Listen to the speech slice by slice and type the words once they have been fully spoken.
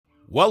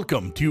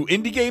Welcome to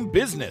Indie Game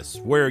Business,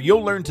 where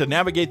you'll learn to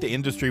navigate the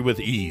industry with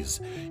ease.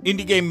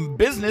 Indie Game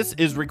Business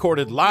is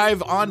recorded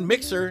live on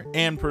Mixer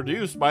and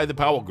produced by the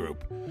Powell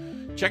Group.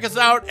 Check us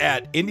out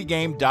at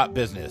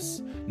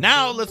indiegame.business.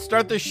 Now let's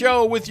start the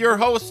show with your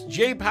hosts,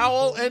 Jay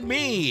Powell and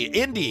me,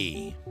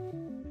 Indy.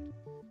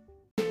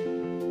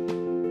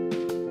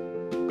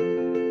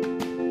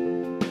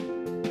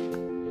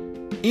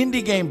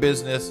 Indie Game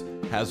Business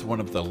has one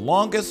of the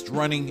longest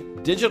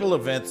running digital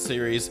event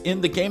series in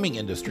the gaming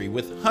industry,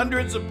 with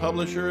hundreds of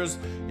publishers,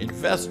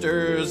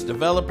 investors,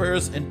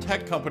 developers, and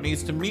tech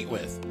companies to meet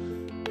with.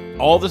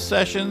 All the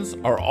sessions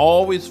are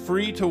always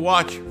free to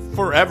watch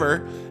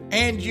forever,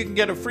 and you can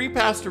get a free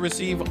pass to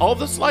receive all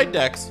the slide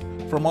decks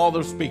from all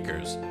the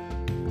speakers.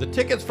 The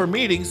tickets for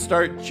meetings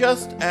start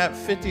just at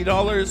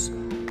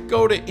 $50.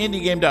 Go to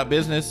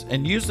indiegame.business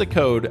and use the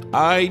code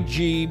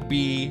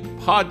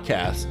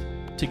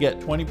IGBpodcast to get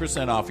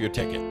 20% off your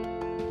ticket.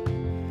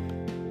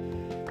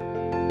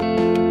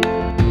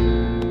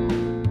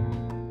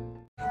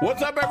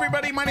 What's up,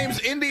 everybody? My name's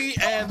Indy,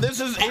 and this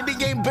is Indie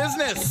Game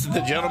Business. The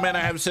gentleman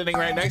I have sitting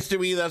right next to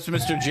me, that's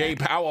Mr. Jay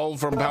Powell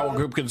from Powell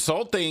Group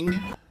Consulting.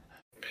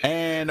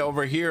 And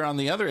over here on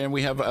the other end,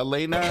 we have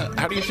Elena.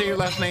 How do you say your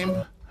last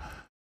name?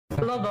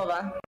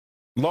 Lobova.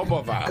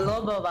 Lobova.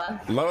 Lobova.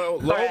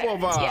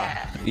 Lobova.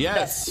 Yeah.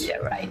 Yes. Yeah,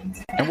 right.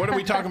 And what are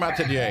we talking about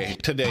today,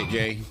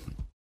 Jay?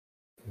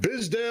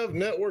 Biz dev,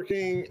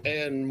 networking,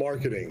 and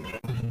marketing.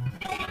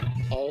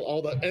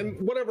 All that, and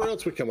whatever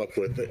else we come up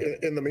with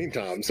in the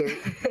meantime. So,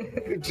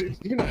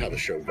 you know how the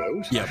show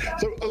goes. Yep.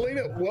 So,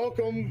 Elena,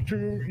 welcome to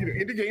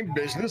Indie Game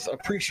Business. I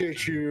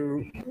appreciate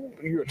you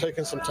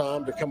taking some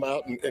time to come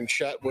out and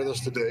chat with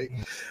us today.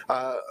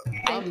 I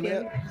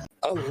met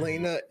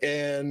Elena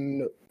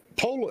in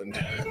Poland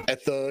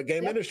at the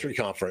Game Industry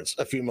Conference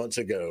a few months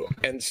ago,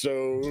 and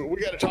so we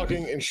got to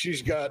talking, and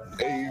she's got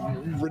a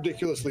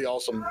ridiculously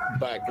awesome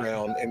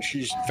background, and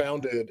she's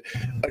founded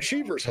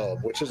Achievers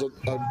Hub, which is a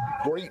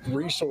great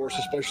resource,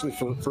 especially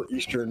for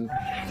Eastern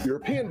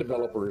European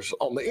developers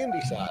on the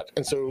indie side.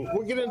 And so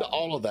we'll get into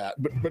all of that,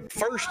 but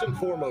first and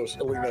foremost,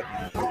 Elena,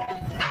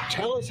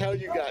 tell us how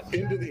you got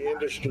into the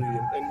industry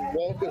and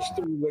walk us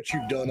through what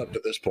you've done up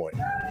to this point.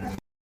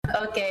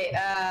 Okay.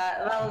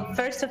 Well,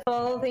 first of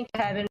all, thank you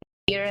for having me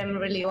here. I'm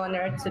really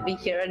honored to be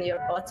here on your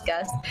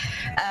podcast.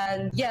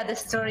 And yeah, the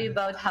story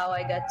about how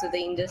I got to the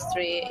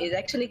industry is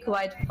actually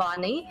quite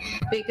funny,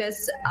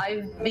 because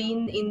I've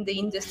been in the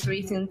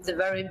industry since the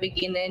very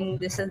beginning.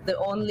 This is the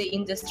only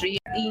industry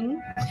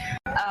in.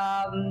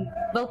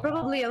 Well,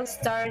 probably I'll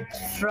start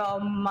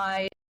from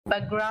my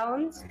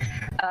background.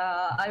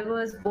 I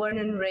was born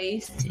and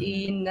raised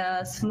in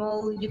a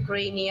small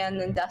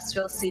Ukrainian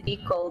industrial city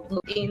called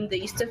Luk in the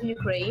east of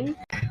Ukraine.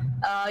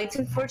 It's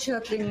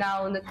unfortunately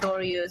now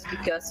notorious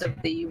because of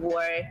the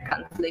war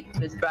conflict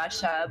with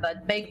Russia,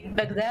 but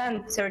back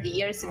then, 30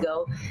 years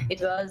ago,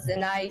 it was a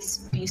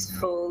nice,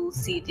 peaceful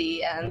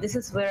city, and this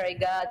is where I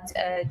got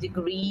a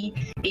degree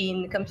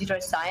in computer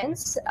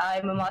science.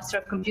 I'm a master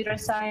of computer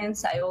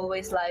science. I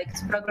always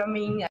liked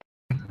programming,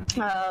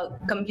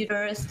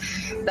 computers,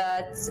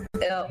 but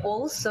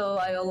also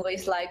I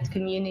always liked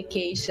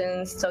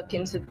communications,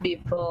 talking to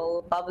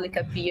people, public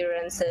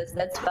appearances.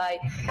 That's why,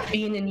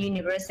 being in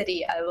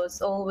university, I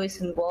was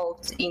always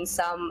involved in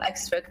some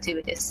extra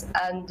activities,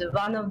 and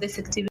one of these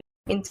activities,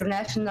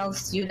 International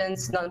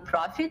Students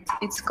Nonprofit.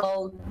 It's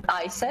called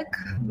ISEC.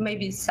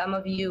 Maybe some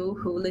of you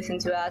who listen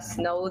to us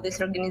know this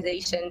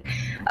organization.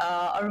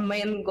 Our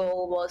main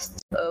goal was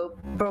to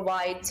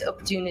provide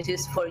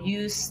opportunities for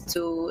youth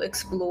to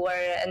explore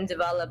and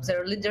develop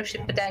their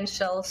leadership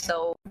potential,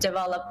 so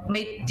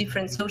make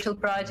different social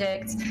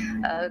projects,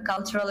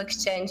 cultural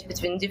exchange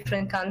between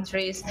different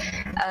countries.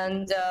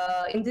 And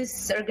in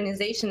this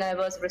organization, I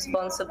was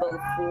responsible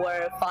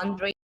for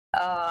fundraising.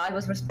 I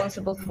was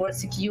responsible for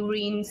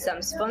securing some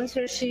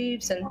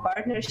sponsorships and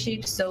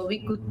partnerships so we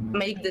could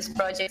make these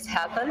projects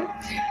happen.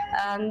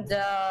 And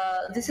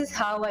this is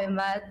how I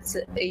met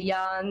a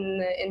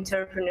young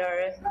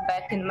entrepreneur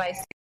back in my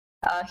city.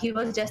 He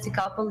was just a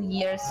couple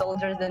years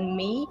older than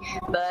me,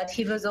 but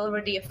he was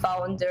already a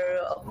founder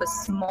of a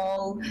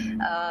small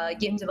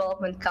game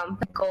development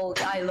company called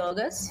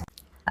iLogos.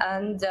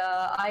 And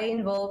I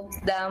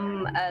involved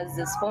them as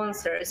the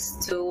sponsors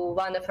to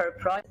one of our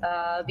projects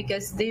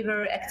because they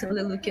were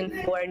actively looking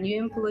for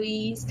new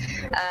employees,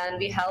 and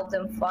we helped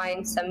them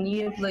find some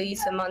new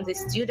employees among the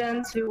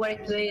students we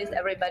worked with.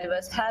 Everybody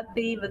was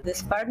happy with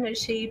this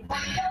partnership,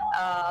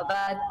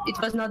 but it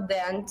was not the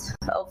end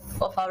of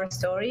our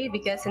story,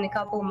 because in a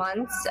couple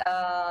months,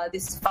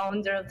 this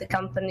founder of the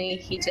company,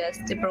 he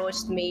just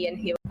approached me and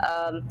he,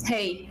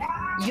 hey,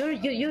 you're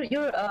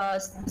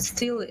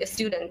still a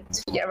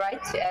student, yeah, right?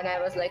 And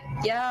I was like,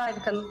 yeah,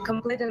 I'm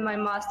completing my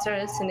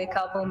master's in a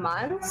couple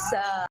months.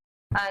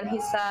 And he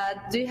said,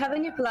 do you have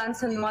any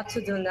plans on what to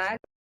do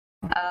next?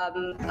 I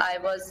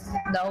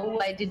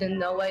didn't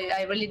know.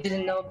 I really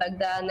didn't know back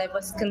then. I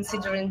was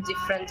considering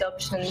different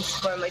options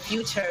for my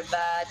future,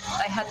 but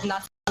I had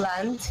nothing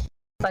planned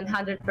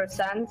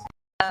 100%.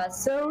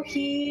 So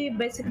he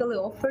basically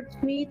offered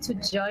me to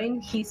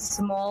join his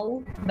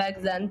small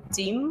back then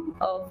team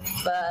of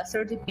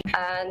 30 people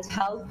and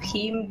help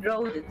him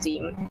grow the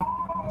team.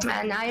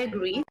 And I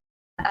agreed.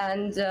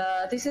 And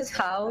this is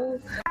how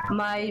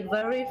my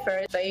very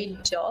first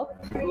paid job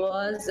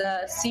was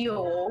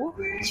COO,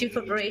 Chief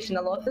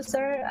Operational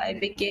Officer. I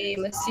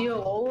became a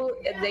COO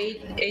at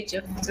the age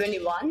of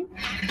 21.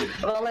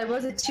 Well, I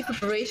was a Chief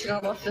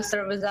Operational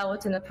Officer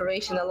without an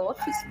operational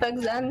office back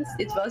then.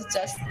 It was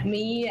just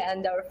me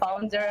and our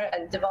founder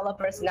and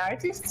developers and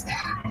artists.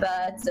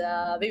 But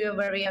we were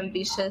very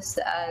ambitious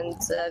and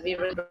we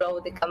will grow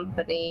the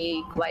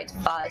company quite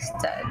fast.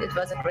 And it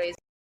was a crazy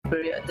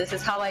period. This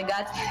is how I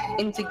got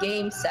into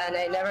games, and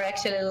I never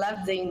actually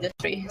left the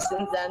industry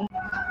since then.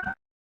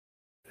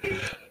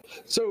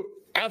 So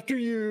after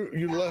you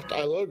left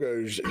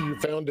iLogos, you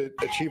founded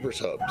Achievers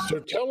Hub. So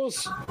tell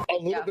us a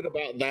little bit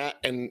about that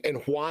and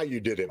why you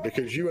did it,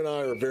 because you and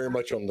I are very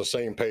much on the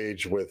same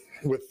page with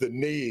the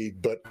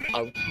need, but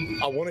I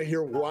want to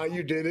hear why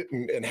you did it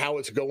and how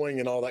it's going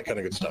and all that kind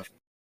of good stuff.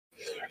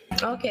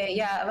 Okay,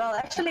 yeah, well,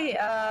 actually,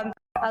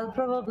 I'll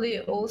probably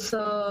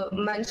also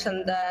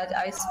mention that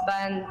I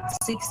spent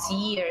 6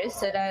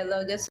 years at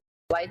iLogos,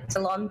 quite a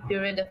long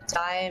period of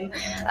time,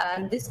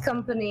 and this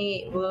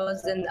company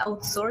was an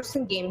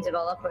outsourcing game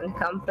development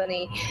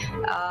company,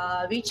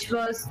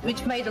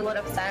 which made a lot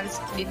of sense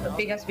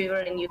because we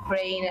were in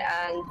Ukraine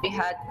and we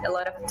had a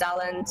lot of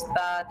talent,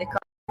 but the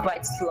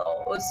quite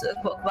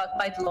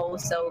quite low,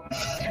 so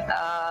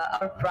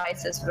our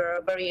prices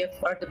were very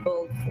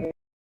affordable for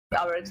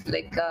our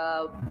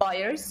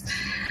buyers,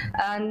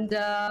 and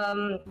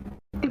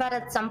but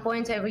at some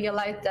point I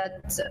realized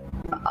that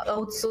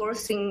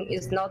outsourcing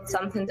is not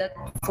something that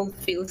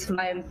fulfills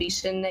my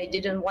ambition. I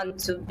didn't want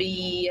to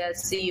be a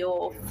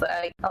CEO of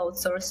an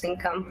outsourcing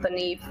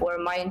company for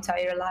my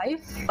entire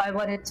life. I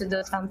wanted to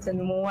do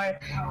something more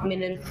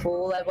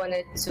meaningful. I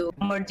wanted to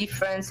more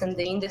difference in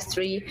the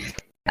industry.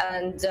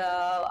 And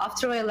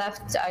after I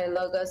left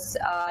iLogos,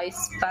 I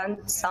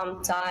spent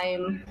some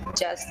time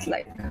just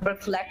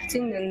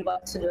reflecting on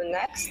what to do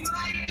next.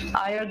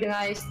 I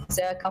organized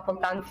a couple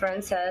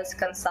conferences,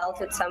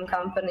 consulted some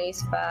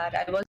companies, but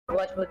I was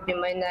what would be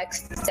my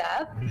next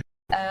step.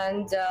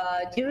 And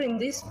during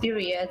this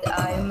period,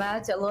 I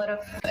met a lot of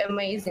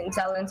amazing,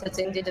 talented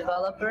indie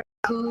developers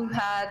who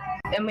had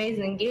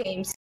amazing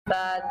games.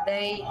 But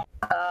they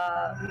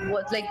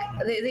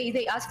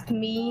asked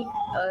me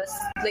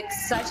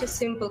such a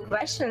simple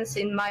questions,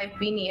 in my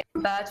opinion.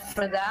 But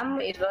for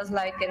them, it was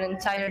like an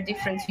entire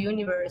different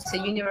universe, a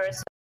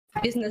universe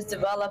of business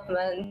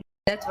development,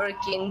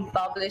 networking,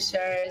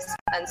 publishers,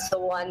 and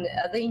so on.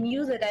 They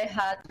knew that I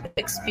had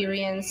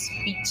experience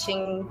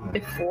pitching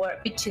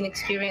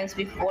experience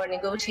before,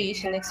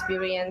 negotiation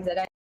experience, that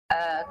I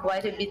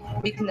quite a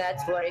big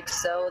network,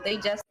 so they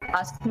just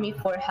asked me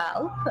for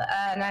help,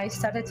 and I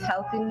started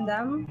helping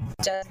them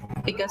just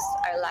because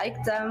I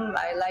liked them,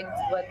 I liked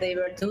what they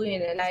were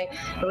doing, and I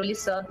really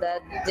thought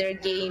that their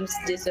games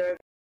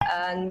deserved.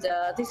 And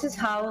this is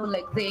how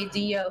the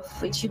idea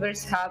of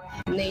Achievers Hub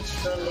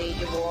naturally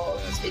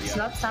evolved. It's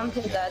not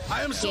something that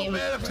came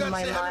to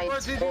my mind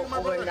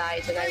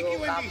overnight and I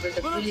woke up with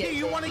a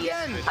brilliant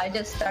idea. I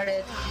just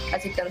started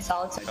as a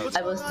consultant.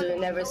 I was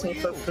doing everything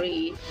for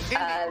free,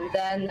 and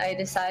then I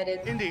decided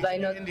why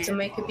not to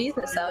make a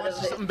business out of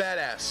it. Something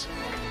badass.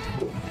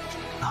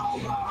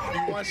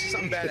 You want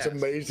something badass. It's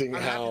amazing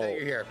I'm how happy that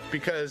you're here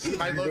because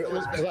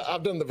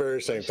I've done the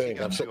very same thing.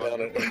 I've sat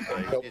down and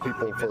helped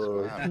people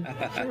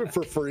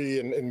for free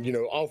and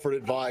offered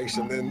advice,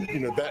 and then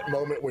that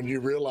moment when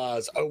you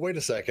realize, oh, wait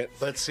a second,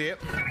 let's see it.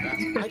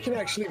 I can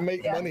actually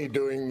make money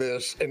doing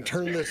this and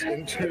turn this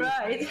into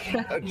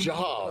a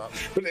job.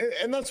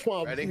 And that's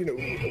why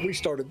we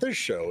started this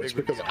show. It's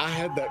because I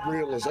had that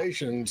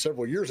realization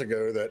several years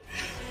ago that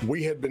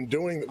we had been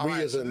doing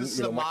my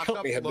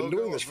company had been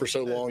doing this for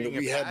so long that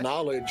we had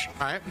knowledge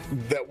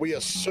that we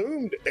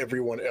assumed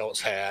everyone else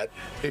had.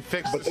 They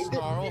fixed the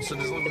snarl, so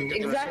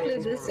exactly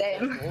the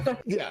same.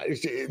 Yeah,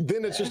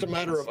 then it's just a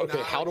matter of,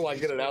 okay, how do I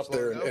get it out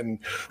there, and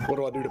what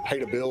do I do to pay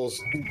the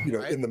bills,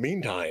 in the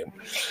meantime?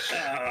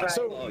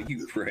 So,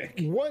 you prick.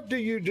 What do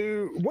you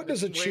do? What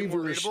does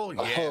Achievers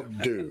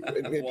Hub do?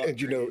 And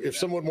if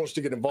someone wants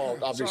to get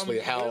involved, obviously,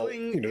 how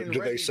do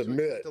they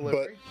submit?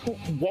 But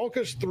walk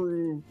us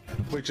through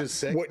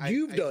what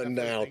you've done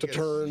now to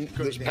turn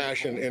this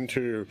passion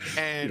into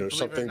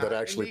something that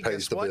actually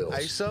pays the bills.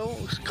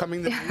 ISO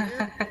coming the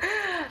year.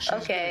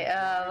 Okay,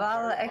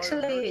 well,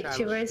 actually,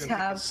 Achievers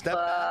Hub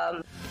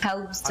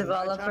helps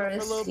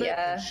developers.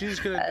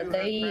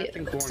 They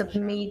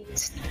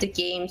submit the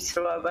games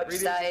through our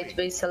website.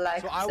 We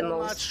select the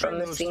most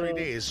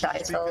promising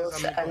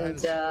titles, and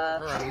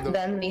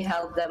then we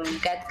help them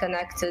get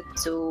connected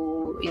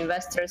to to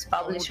investors,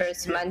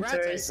 publishers, yeah,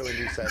 mentors,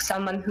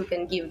 someone who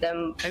can give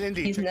them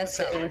business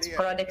and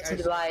product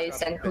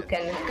advice and who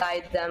can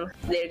guide them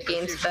their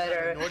games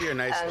better.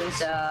 And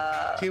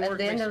at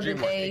the end of the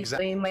day,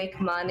 we make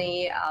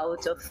money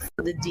out of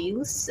the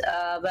deals.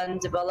 When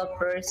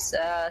developers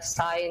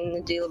sign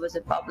a deal with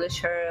a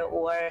publisher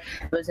or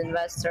with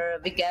investor,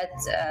 we get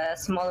a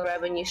small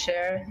revenue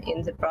share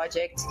in the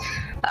project.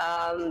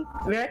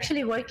 We're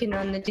actually working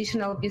on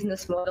additional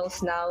business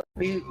models now.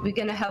 We're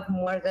gonna have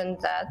more than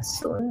that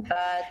soon,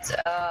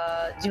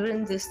 but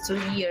during these 2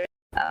 years,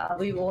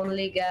 we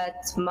only get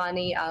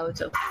money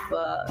out of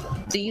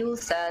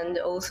deals, and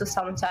also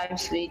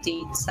sometimes we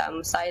did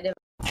some side events.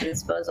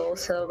 This was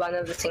also one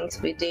of the things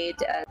we did,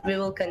 and we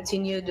will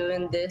continue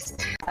doing this.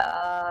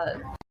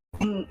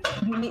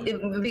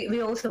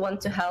 We also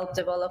want to help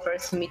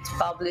developers meet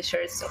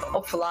publishers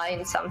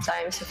offline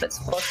sometimes if it's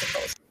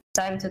possible.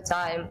 Time to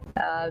time,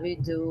 we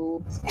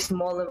do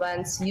small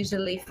events,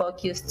 usually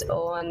focused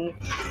on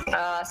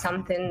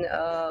something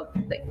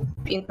like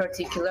in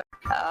particular.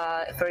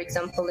 For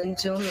example, in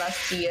June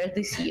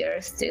this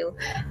year still,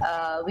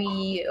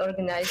 we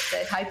organized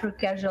a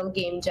hyper-casual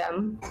game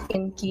jam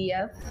in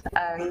Kiev,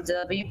 and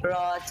we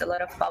brought a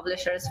lot of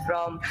publishers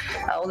from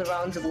all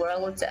around the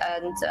world,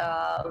 and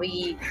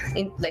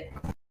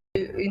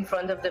in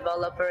front of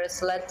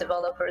developers, let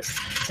developers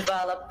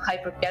develop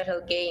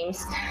hyper-casual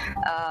games,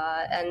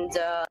 and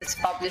as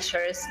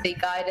publishers, they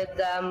guided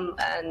them,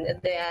 and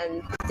at the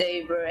end,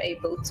 they were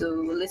able to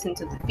listen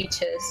to the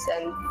pitches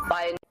and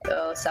find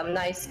some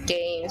nice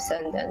games,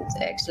 and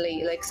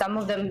actually, like, some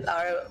of them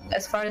are,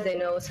 as far as I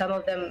know, some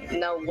of them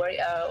now work.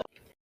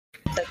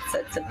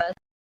 That's the best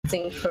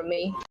thing for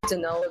me to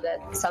know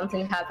that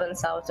something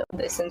happens out of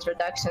these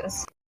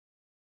introductions.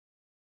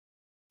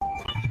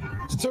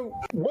 So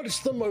what is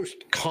the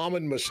most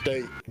common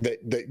mistake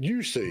that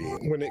you see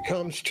when it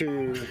comes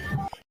to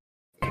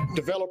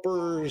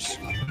developers,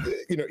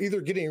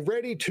 either getting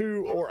ready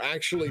to or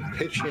actually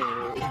pitching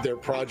their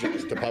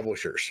projects to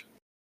publishers?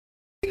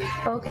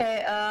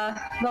 Okay,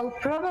 well,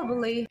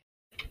 probably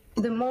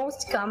the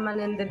most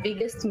common and the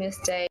biggest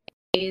mistake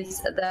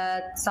is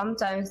that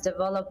sometimes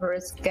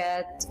developers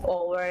get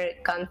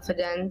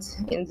overconfident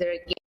in their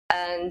game.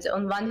 And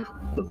on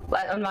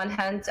one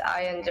hand,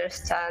 I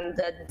understand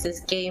that this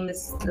game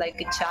is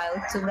like a child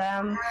to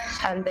them,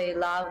 and they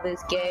love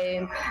this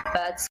game.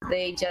 But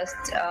they just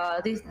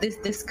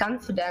this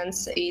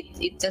confidence,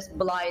 it just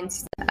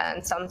blinds them.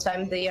 And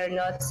sometimes they are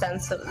not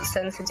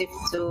sensitive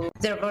to.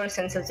 They're very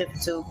sensitive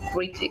to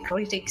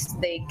critics.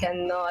 They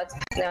cannot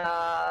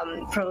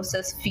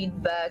process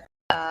feedback.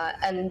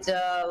 And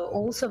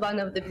also one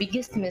of the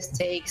biggest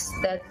mistakes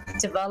that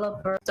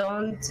developers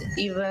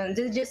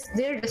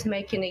they're just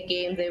making a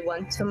game they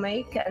want to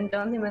make and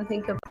don't even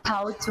think about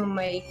how to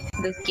make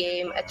this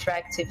game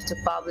attractive to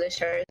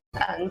publishers.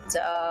 And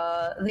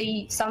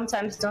they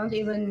sometimes don't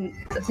even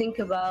think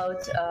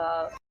about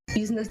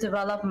business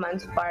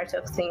development part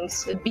of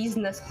things,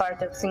 business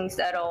part of things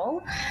at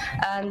all.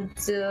 And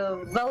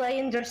well, I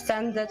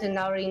understand that in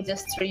our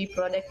industry,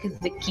 product is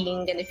the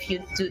king, and if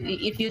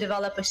you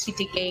develop a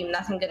shitty game,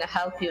 nothing gonna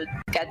help you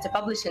get the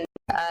publishing.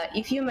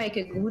 If you make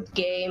a good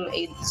game,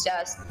 it's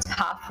just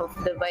half of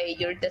the way.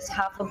 You're just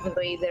half of the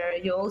way there.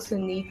 You also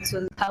need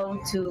to how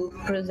to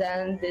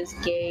present this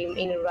game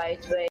in the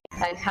right way,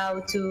 and how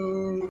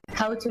to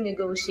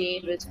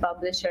negotiate with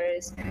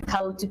publishers,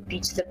 how to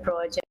pitch the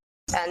project,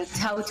 and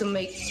how to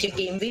make your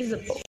game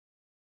visible.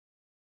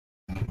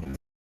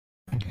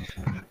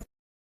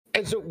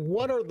 And so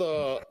what are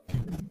the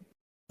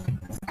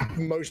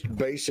most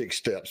basic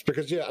steps?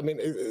 Because, yeah, I mean,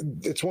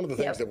 it's one of the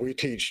things that we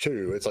teach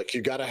too. It's like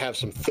you got to have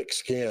some thick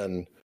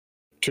skin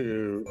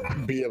to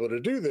be able to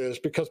do this,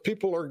 because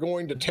people are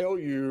going to tell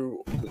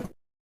you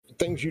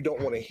things you don't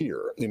want to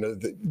hear.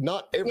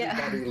 Not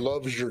everybody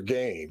loves your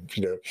game.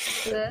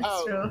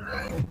 That's true.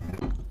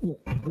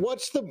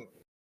 What's the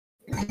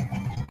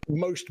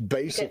most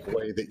basic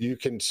way that you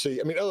can see?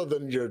 I mean, other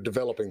than you're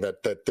developing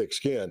that thick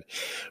skin,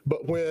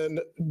 but when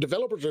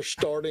developers are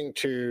starting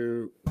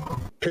to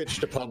pitch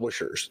to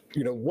publishers,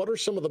 what are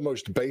some of the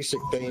most basic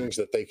things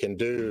that they can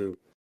do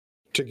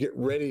to get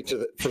ready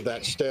for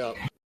that step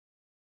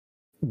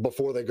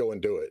before they go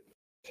and do it?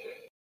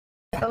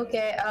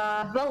 Okay.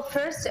 Well,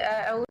 first,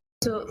 I want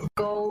to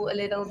go a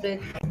little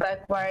bit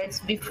backwards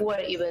before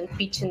even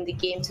pitching the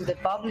game to the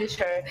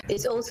publisher.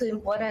 It's also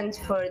important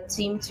for a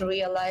team to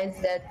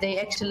realize that they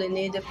actually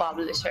need a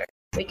publisher,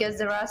 because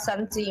there are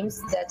some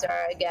teams that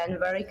are, again,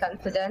 very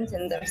confident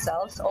in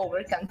themselves,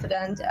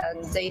 overconfident,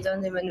 and they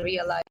don't even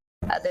realize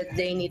that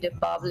they need a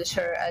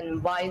publisher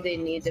and why they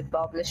need a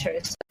publisher.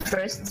 So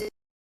first,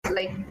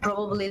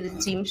 probably the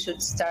team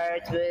should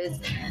start with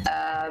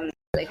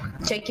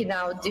checking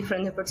out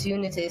different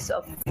opportunities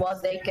of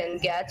what they can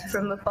get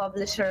from a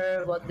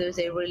publisher, what do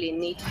they really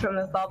need from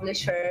a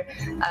publisher,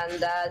 and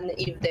then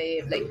if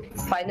they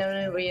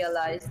finally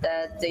realize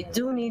that they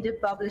do need a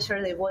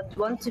publisher, they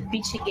want to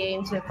pitch a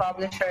game to a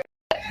publisher,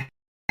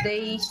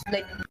 they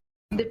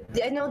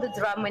I know that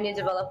there are many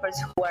developers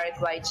who are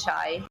quite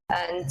shy,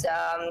 and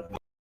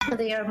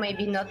they are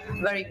maybe not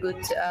very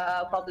good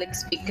public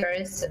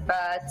speakers,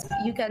 but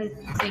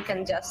they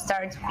can just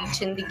start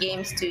pitching the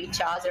games to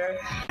each other.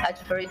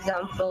 For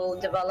example,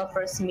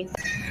 developers meet.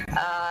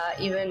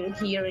 Even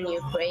here in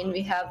Ukraine,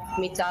 we have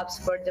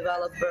meetups for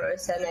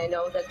developers, and I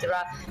know that there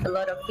are a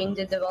lot of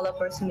indie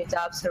developers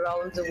meetups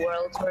around the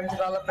world where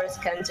developers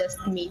can just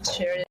meet,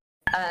 share,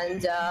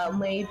 and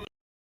maybe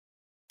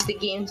the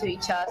game to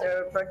each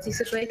other,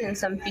 participate in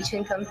some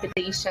pitching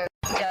competition,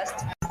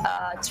 just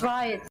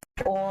try it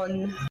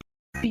on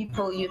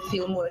people you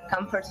feel more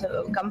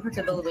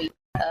comfortable with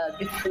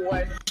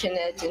before pitching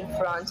it in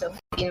front of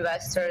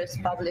investors,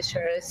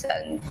 publishers,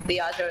 and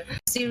the other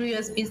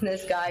serious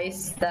business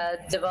guys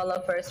that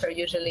developers are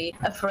usually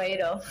afraid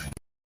of.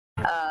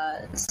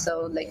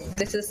 So like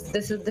this is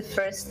the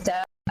first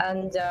step,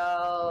 and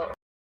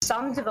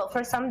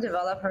for some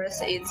developers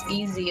it's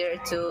easier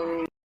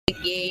to the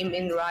game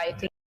in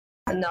writing,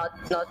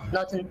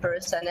 not in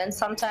person, and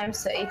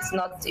sometimes it's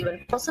not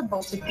even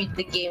possible to beat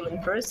the game in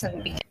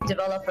person because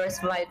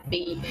developers might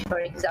be, for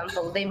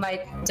example, they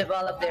might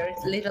develop their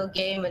little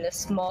game in a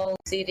small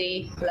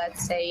city,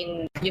 let's say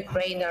in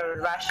Ukraine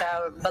or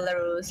Russia or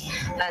Belarus,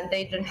 and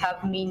they don't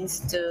have means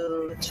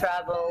to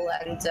travel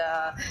and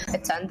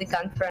attend the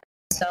conference.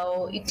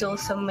 So it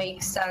also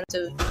makes sense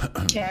to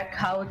check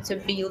how to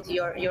build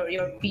your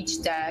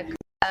pitch deck,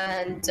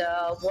 and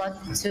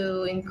what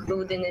to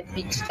include in a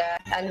pitch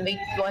deck, and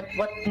what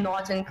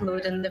not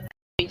include in the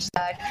pitch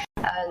deck,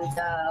 and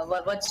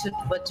what should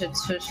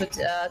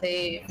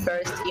the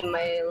first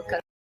email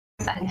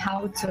contain, and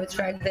how to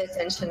attract the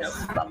attention of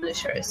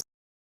publishers.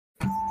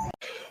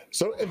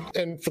 So,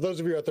 and for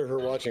those of you out there who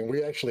are watching,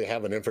 we actually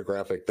have an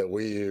infographic that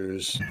we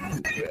use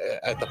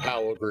at the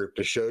Powell Group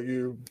to show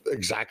you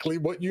exactly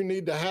what you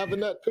need to have in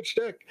that pitch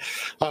deck.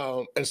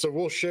 And so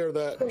we'll share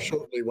that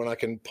shortly when I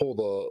can pull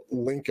the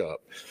link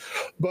up.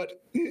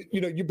 But,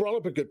 you know, you brought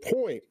up a good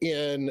point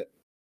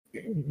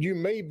you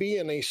may be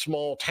in a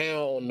small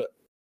town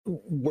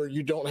where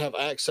you don't have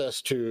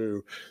access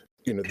to,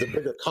 you know, the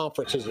bigger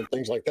conferences and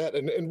things like that.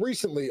 And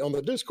recently on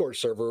the Discord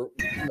server,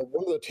 you know,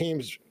 one of the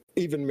teams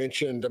even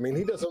mentioned, I mean,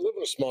 he doesn't live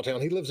in a small town,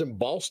 he lives in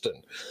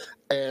Boston.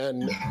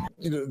 And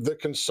you know, the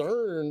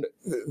concern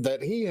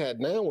that he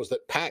had now was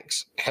that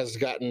PAX has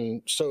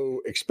gotten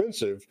so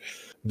expensive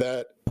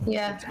that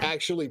it's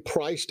actually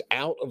priced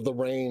out of the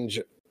range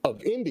of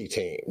indie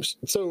teams.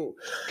 So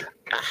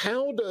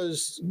how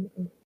does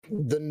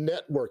the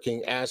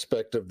networking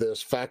aspect of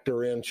this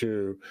factor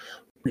into,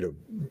 you know,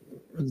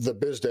 the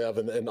biz dev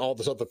and all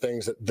this other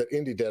things that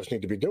indie devs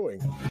need to be doing?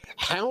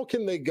 How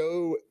can they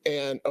go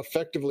and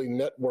effectively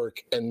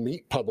network and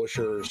meet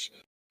publishers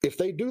if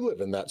they do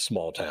live in that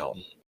small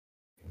town?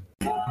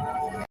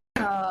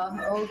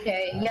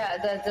 Okay, yeah,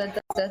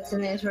 that's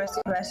an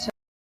interesting question.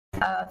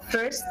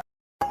 First,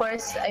 of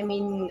course, I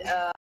mean,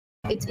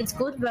 it's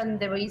good when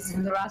there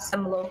are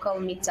some local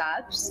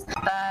meetups,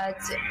 but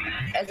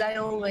as I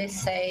always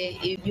say,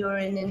 if you're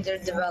an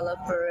indie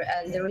developer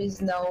and there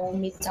is no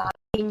meetup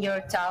in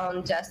your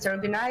town, just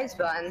organize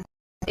one.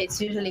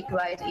 It's usually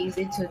quite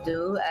easy to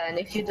do, and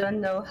if you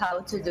don't know how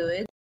to do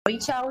it,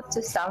 reach out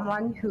to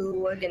someone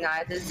who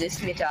organizes these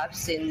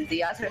meetups in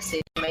the other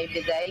city.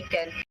 Maybe they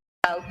can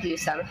help you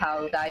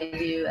somehow, guide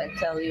you, and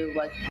tell you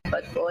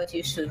what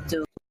you should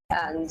do.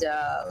 And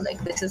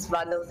like this is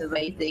one of the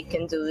ways they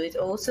can do it.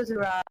 Also,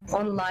 there are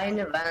online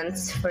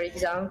events. For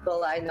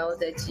example, I know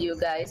that you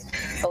guys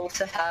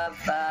also have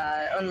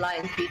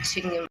online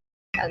pitching.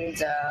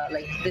 And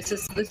like this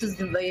is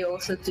the way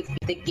also to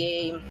beat the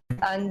game.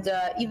 And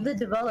if the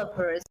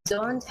developers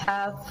don't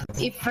have,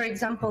 if for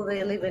example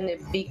they live in a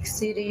big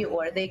city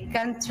or they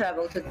can't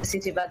travel to the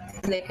city but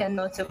they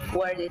cannot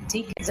afford a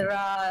ticket, there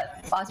are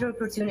other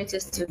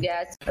opportunities to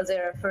get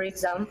there. For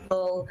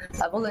example,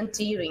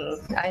 volunteering.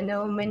 I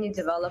know many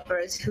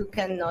developers who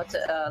cannot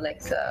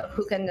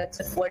who cannot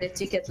afford a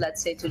ticket,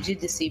 let's say to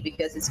GDC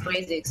because it's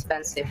crazy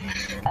expensive,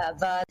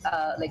 but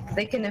like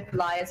they can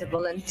apply as a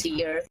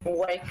volunteer,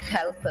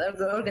 help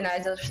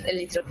organize a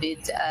little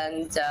bit,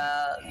 and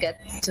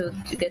get to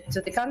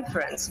the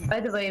conference. By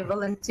the way,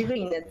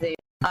 volunteering at the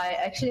I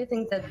actually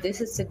think that this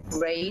is a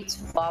great,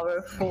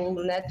 powerful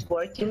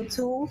networking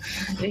tool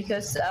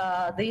because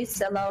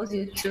this allows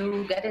you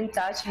to get in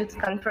touch with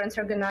conference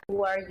organizers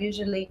who are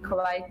usually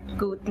quite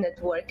good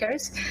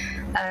networkers.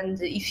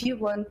 And if you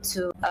want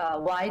to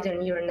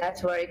widen your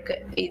network,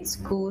 it's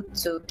good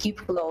to keep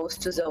close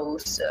to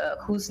those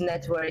whose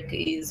network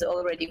is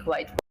already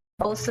quite.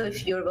 Also,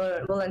 if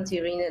you're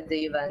volunteering at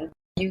the event,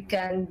 you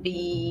can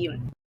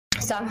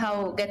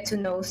somehow get to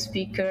know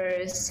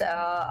speakers,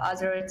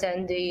 other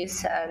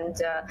attendees, and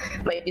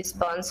maybe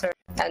sponsors.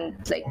 And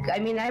like, I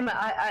mean,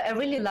 I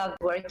really love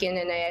working,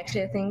 and I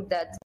actually think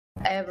that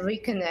every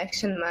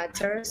connection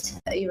matters,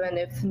 even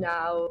if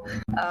now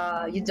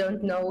you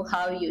don't know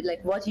how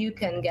what you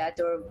can get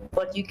or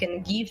what you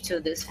can give to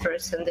this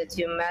person that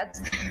you met.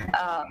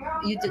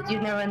 You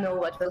never know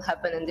what will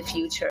happen in the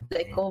future.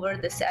 Like over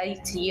this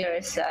 8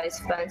 years I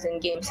spent in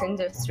games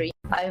industry,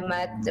 I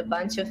met a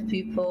bunch of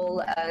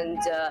people, and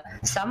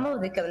some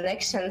of the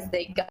connections,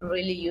 they got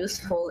really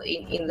useful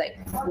in like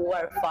 4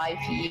 or 5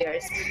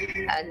 years,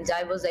 and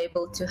I was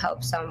able to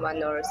help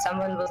someone, or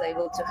someone was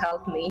able to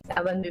help me,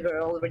 and when we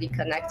were already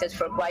connected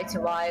for quite a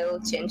while,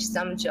 changed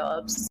some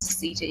jobs,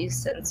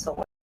 cities, and so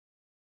on.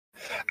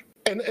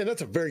 And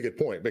that's a very good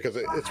point, because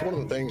it's one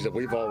of the things that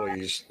we've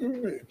always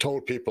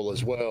told people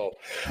as well.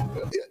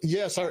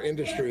 Yes, our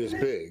industry is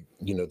big.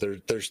 You know,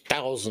 there's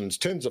thousands,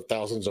 tens of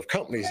thousands of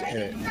companies in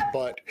it,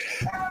 but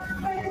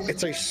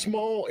it's a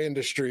small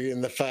industry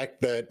in the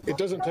fact that it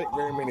doesn't take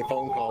very many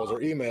phone calls or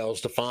emails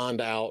to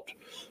find out,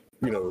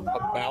 you know,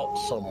 about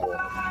someone.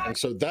 And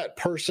so that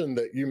person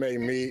that you may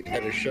meet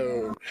at a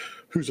show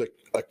who's a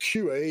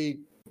QA,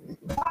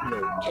 you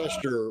know,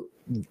 tester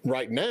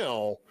right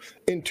now,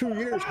 in 2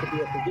 years could be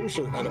a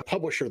producer and a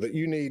publisher that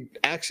you need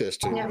access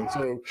to. Yeah. And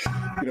so,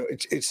 you know,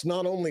 it's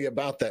not only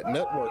about that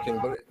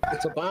networking, but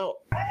it's about,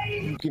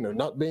 you know,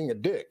 not being a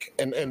dick,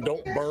 and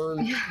don't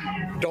burn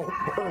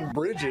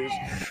bridges,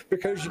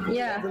 because you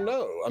never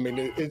know. I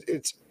mean,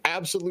 it's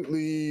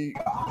absolutely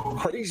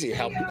crazy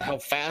how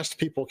fast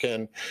people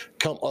can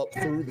come up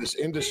through this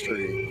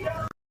industry.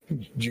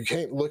 You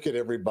can't look at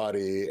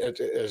everybody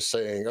as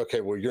saying,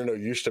 okay, well, you're no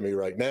use to me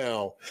right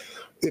now.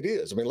 It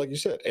is. I mean, like you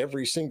said,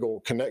 every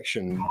single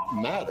connection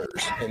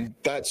matters, and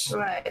that's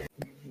right.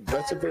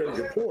 That's a very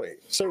good point.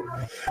 So,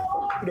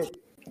 you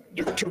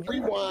know, to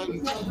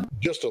rewind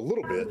just a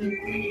little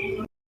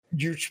bit,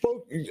 you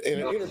spoke in an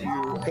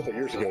interview a couple of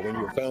years ago when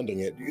you were founding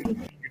it.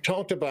 You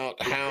talked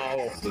about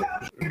how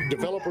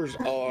developers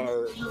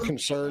are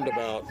concerned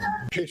about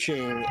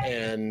pitching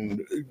and,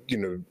 you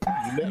know,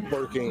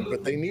 networking,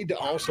 but they need to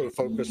also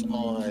focus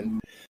on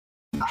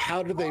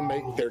how do they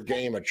make their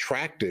game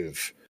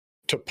attractive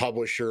to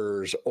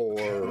publishers or,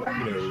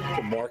 you know,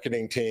 to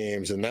marketing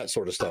teams and that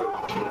sort of stuff.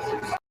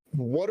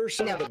 What are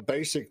some of the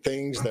basic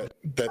things that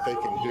they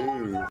can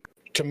do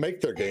to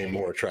make their game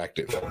more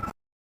attractive?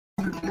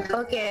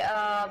 Okay,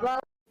 well,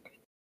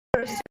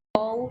 first of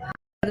all,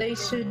 they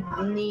should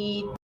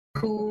need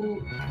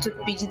who to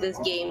pitch this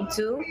game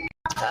to.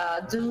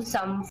 Do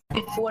some,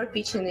 before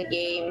pitching the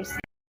games,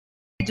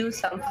 do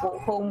some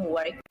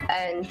homework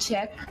and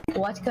check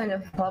what kind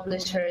of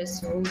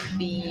publishers would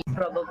be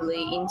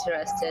probably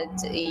interested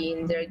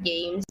in their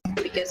games,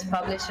 because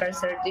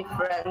publishers are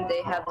different,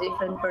 they have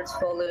different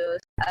portfolios,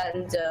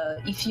 and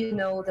if you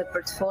know the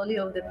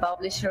portfolio of the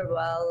publisher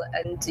well,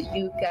 and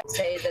you can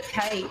say that,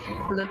 hey,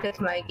 look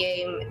at my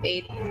game,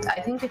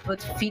 I think it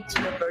would fit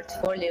your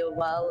portfolio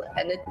well,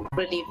 and it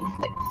really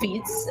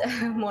fits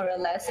more or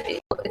less,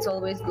 it's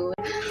always good.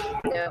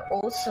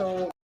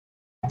 Also,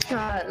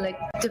 like,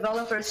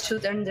 developers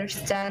should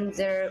understand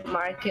their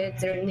market,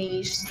 their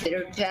niche,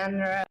 their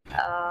genre,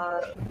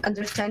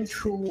 understand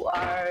who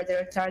are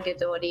their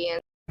target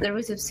audience. There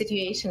was a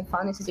funny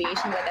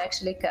situation that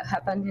actually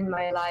happened in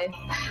my life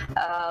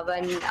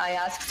when I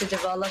asked a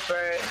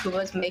developer who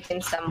was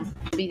making some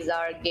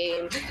bizarre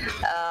game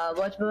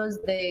what was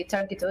the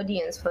target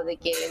audience for the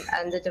game,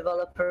 and the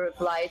developer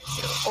replied,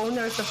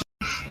 owners of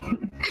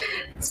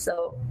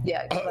so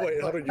yeah.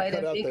 Wait, how did you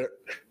cut out there?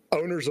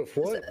 Owners of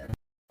what?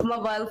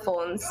 Mobile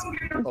phones.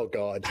 Oh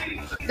God.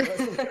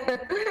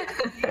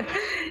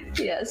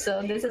 Yeah,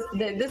 so this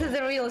is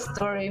a real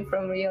story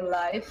from real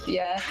life.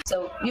 Yeah,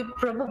 so you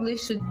probably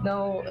should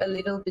know a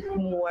little bit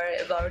more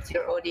about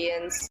your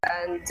audience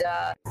and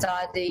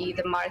study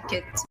the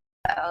market,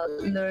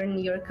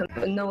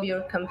 know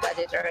your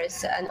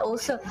competitors, and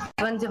also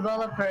when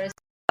developers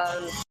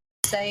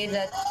say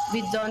that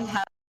we don't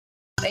have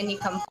any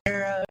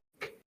competitor,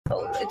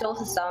 it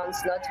also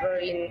sounds not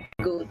very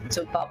good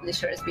to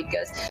publishers,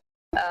 because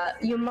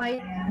you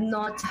might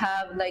not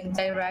have like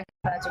direct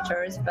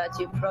competitors, but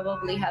you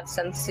probably have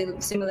some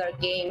similar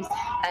games,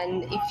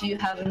 and if you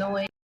have no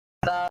idea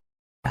about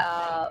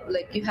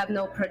like you have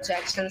no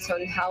projections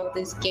on how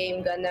this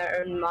game gonna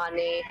earn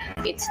money,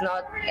 it's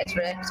not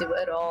attractive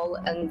at all.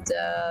 And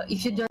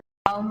if you don't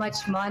know how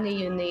much money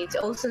you need,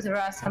 also there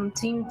are some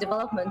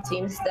development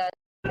teams that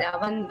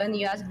when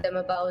you ask them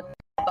about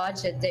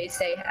budget, they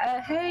say,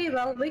 hey,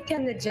 well, we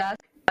can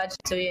adjust budget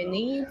to your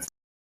needs,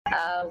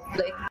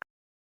 like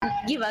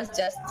give us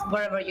just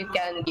wherever you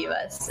can give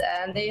us.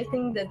 And they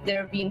think that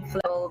they're being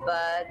flexible,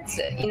 but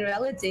in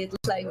reality it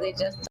looks like they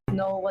just don't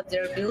know what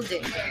they're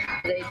building.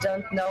 They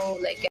don't know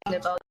like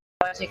about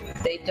the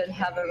project, they don't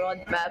have a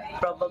roadmap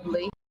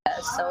probably,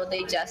 so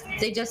they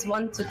just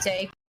want to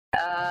take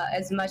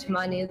as much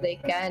money as they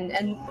can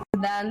and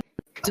then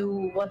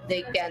do what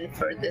they can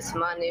for this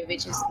money,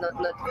 which is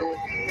not good.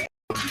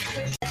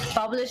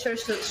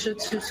 Publishers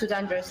should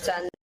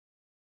understand.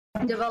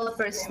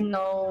 Developers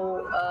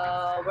know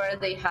where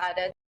they had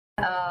it.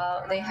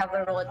 They have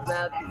a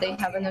roadmap. They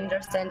have an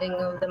understanding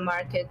of the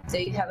market.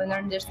 They have an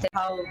understanding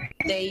how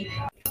they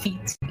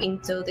fit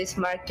into this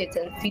market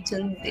and fit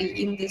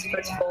in this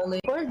portfolio.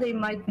 Or they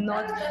might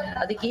not.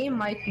 The game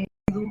might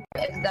look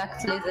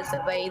exactly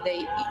the way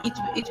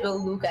it will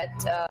look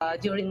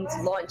at during its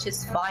launch.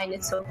 It's fine.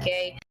 It's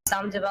okay.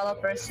 some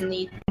developers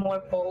need more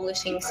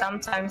polishing.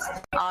 Sometimes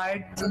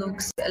art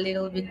looks a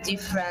little bit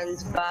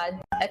different, but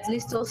at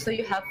least also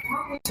you have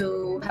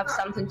to have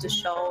something to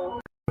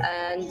show.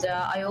 And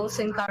I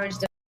also encourage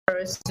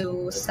developers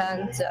to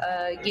send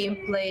short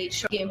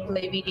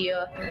gameplay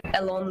video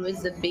along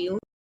with the build,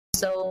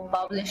 so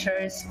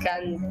publishers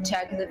can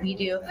check the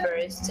video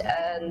first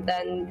and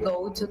then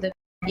go to the,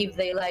 if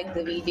they like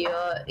the video.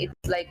 It's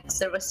like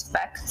the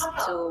respect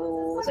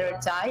to their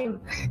time,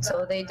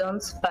 so they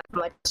don't spend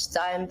much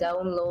time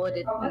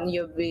downloading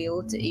your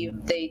build if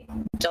they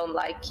don't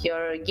like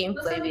your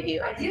gameplay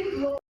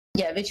video.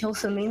 Yeah, which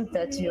also means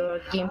that your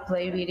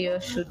gameplay video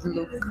should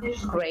look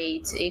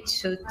great. It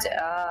should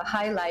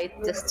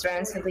highlight the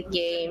strengths of the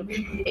game.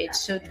 It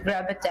should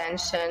grab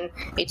attention.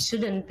 It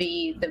shouldn't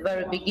be the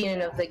very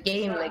beginning of the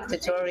game, like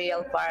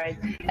tutorial part.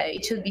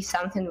 It should be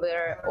something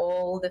where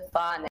all the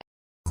fun.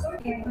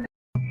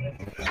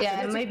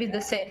 Yeah, and maybe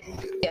the same.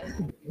 Yeah.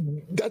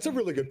 That's a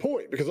really good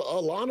point, because a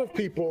lot of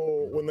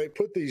people, when they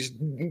put these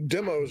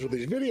demos or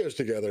these videos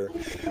together,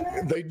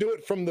 they do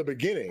it from the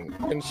beginning.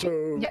 And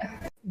so,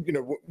 you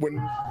know,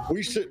 when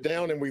we sit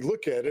down and we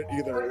look at it,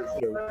 either,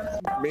 you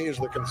know, me as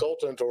the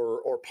consultant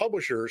or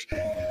publishers,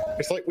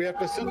 it's like we have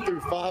to sit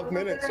through 5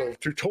 minutes of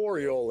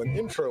tutorial and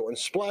intro and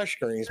splash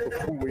screens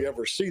before we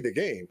ever see the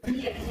game.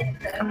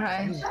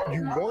 Right.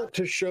 You want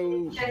to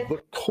show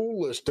the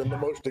coolest and the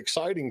most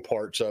exciting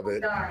parts of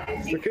it,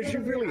 because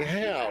you really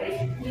have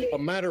a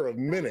matter of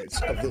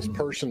minutes of this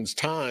person's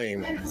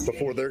time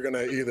before they're going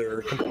to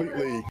either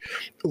completely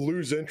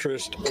lose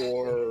interest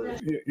or,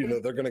 you know,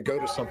 they're going to go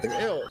to something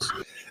else.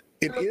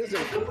 It is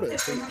important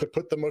to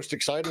put the most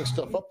exciting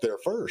stuff up there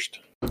first.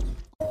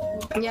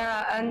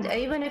 Yeah, and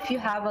even if you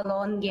have a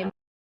long game,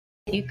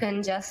 you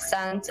can just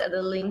send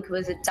the link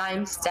with a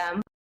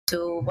timestamp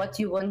to what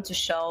you want to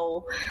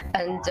show.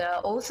 And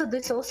also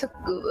this also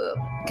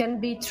can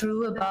be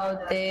true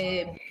about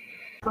the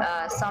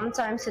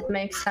sometimes it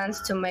makes sense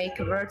to make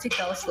a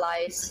vertical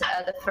slice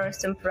at the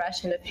first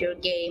impression of your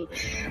game,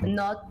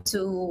 not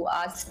to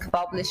ask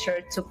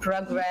publisher to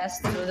progress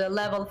to the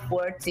level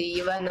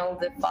 40 when all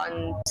the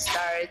fun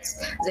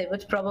starts. They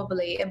would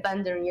probably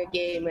abandon your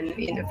game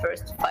in the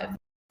first 5.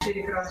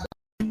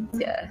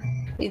 Yeah.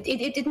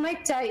 It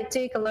might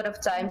take a lot of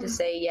time to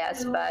say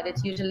yes, but it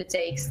usually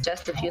takes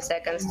just a few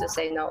seconds to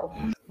say no.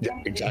 Yeah,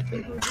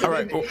 exactly. All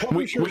right.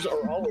 Publishers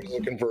are always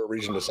looking for a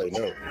reason to say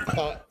no.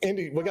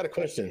 Andy, we got a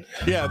question.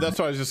 Yeah, that's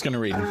what I was just going to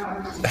read.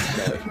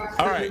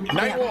 All right.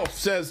 Nightwolf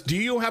says, do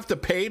you have to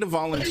pay to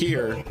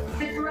volunteer,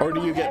 or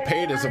do you get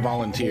paid as a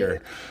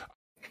volunteer?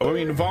 I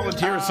mean, a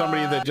volunteer is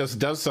somebody that just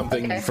does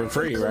something for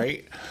free,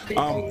 right?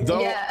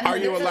 Are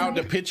you allowed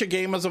to pitch a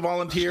game as a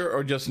volunteer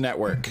or just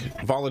network?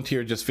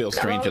 Volunteer just feels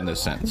strange in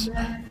this sense.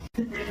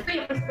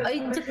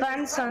 It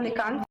depends on the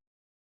country.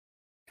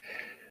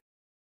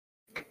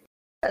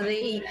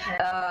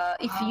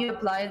 If you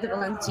apply the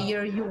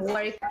volunteer, you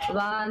work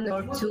 1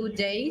 or 2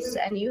 days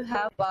and you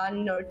have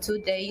 1 or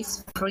 2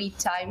 days free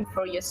time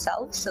for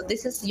yourself. So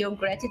this is your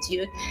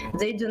gratitude.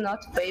 They do not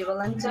pay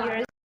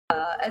volunteers.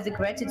 As a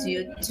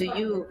gratitude to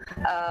you,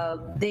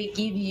 they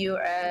give you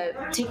a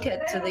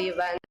ticket to the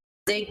event.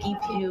 They give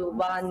you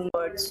 1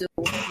 or 2,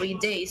 3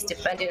 days,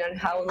 depending on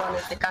how long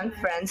is the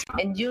conference.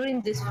 And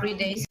during these 3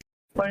 days,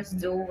 of course,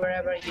 do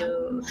whatever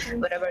you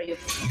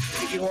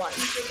want.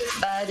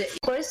 But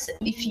of course,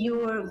 if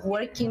you're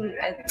working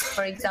at,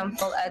 for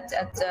example, at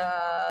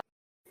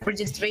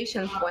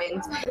registration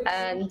point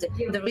and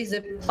there is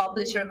a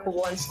publisher who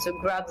wants to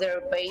grab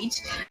their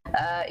page,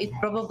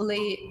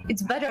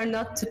 it's better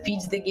not to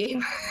pitch the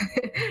game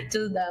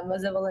to them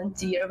as a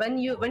volunteer. When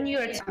you're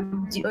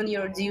on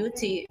your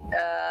duty,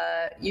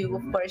 you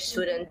of course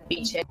shouldn't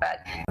pitch it,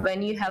 but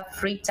when you have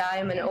free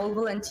time, and all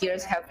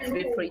volunteers have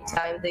free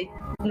time,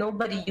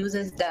 nobody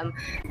uses them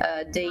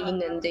day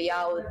in and day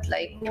out,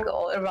 like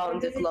all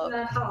around the clock.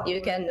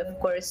 You can of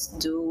course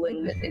do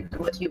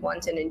what you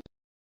want and enjoy.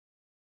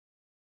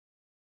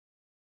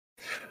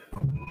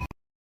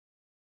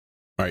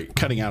 All right,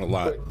 cutting out a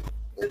lot.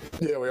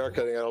 Yeah, we are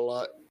cutting out a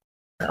lot.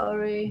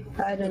 Sorry,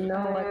 I don't know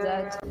what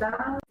that.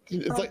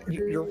 It's like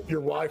your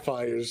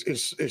Wi-Fi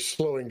is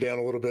slowing down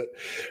a little bit.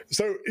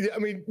 So yeah, I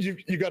mean,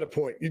 you got a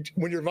point.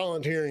 When you're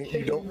volunteering,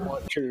 you don't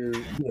want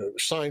to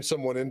sign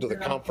someone into the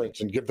conference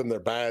and give them their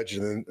badge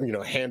and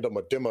then hand them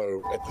a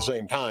demo at the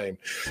same time.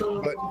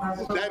 But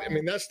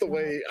that's the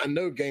way I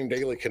know Game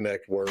Daily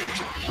Connect works.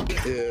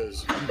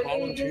 Is you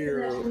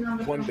volunteer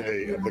one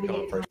day of the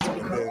conference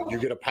and then you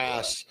get a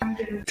pass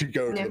to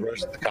go to the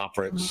rest of the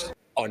conference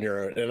on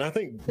your own. And I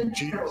think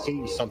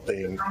GDC is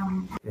something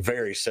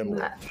very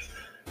similar.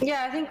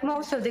 Yeah, I think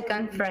most of the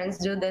conference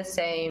do the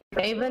same.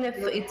 Even if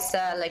it's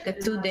like a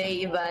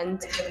 2-day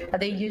event,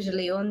 they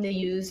usually only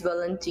use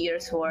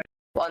volunteers who are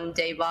on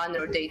day 1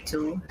 or day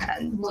 2,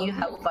 and you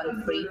have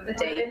 1 free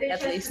day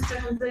at least.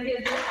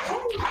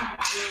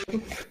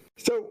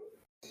 So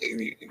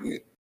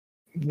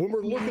when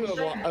we're looking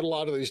at a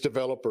lot of these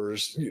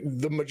developers,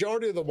 the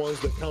majority of the ones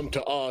that come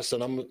to us,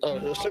 and I'm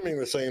assuming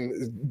the same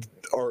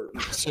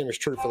is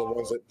true for the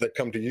ones that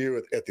come to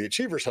you at the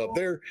Achievers Hub,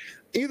 they're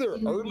either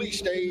early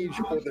stage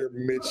or they're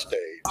mid stage.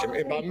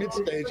 And by mid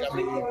stage, I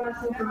mean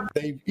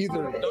they've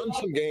either done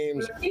some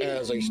games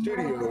as a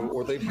studio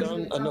or they've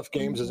done enough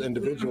games as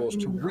individuals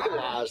to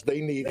realize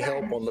they need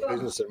help on the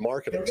business and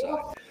marketing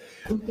side.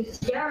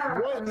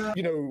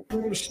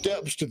 What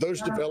steps do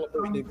those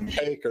developers need to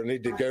take or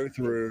need to go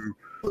through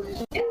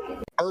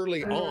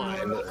early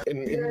on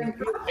and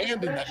in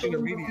that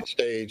intermediate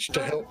stage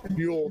to help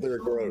fuel their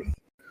growth?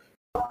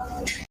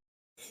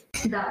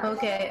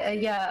 Okay,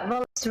 yeah,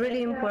 well, it's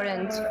really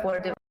important for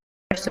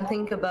developers to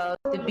think about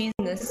the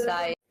business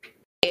side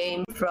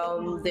game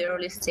from the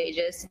early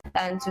stages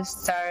and to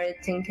start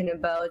thinking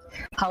about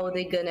how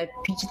they're gonna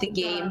pitch the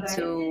game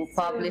to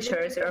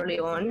publishers early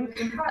on.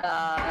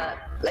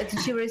 At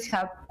Achievers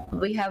Hub,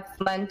 we have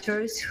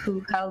mentors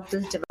who help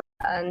us develop,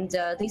 and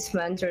these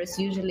mentors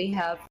usually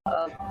have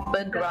a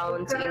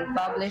background in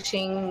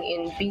publishing,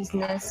 in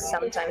business,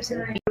 sometimes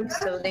in film,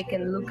 so they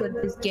can look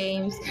at these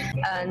games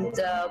and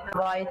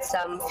provide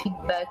some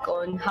feedback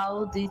on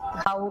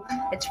how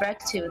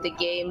attractive the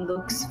game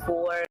looks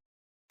for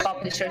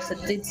publishers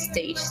at this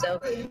stage. So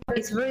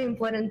it's very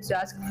important to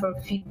ask for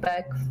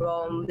feedback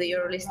from the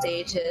early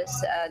stages,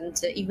 and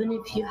even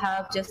if you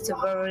have just a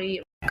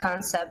very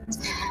concept,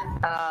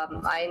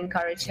 I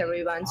encourage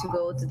everyone to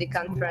go to the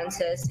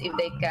conferences if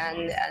they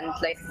can, and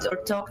or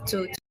talk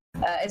to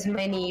as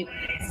many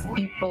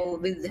people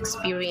with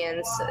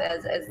experience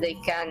as they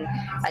can,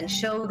 and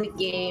show the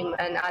game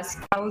and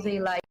ask how they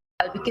like.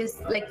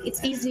 Because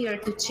it's easier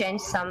to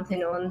change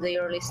something on the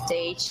early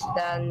stage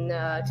than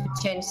to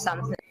change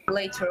something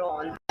later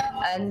on.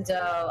 And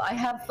I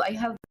have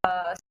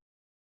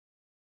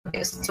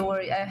a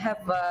story. I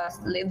have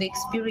the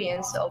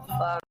experience of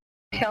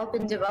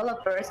helping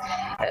developers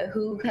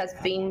who has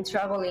been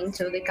traveling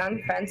to the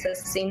conferences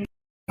since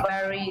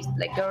very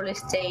early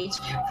stage,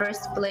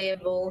 first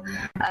playable,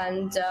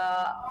 and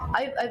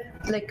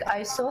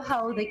I saw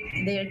how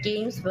their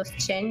games was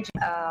changing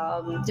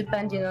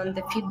depending on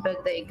the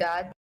feedback they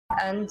got,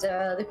 and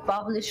the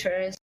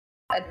publishers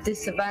at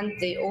this event,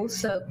 they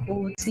also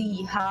could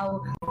see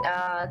how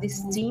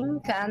this team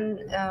can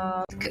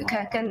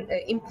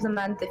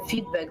implement the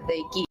feedback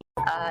they give,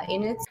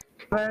 and it's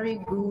very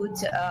good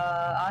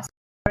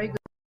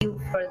deal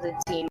for the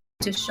team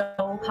to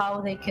show how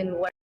they can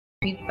work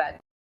feedback.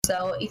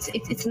 So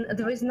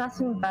there is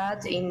nothing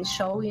bad in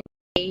showing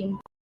game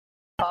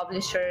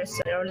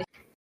publishers early.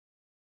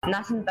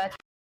 Nothing bad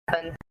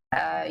happen.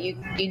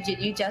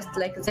 You just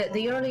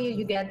the earlier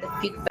you get the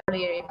feedback, the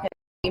earlier you can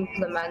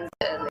implement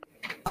the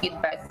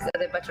feedback,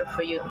 the better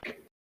for you.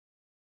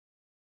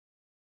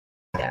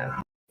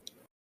 Yeah.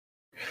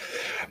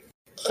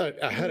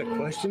 I had a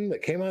question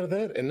that came out of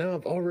that, and now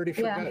I've already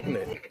forgotten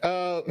it.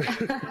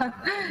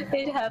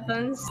 It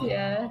happens,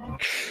 yeah.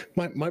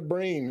 My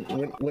brain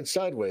went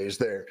sideways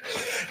there.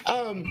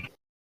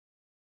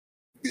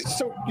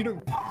 So,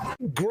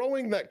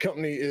 growing that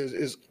company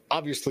is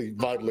obviously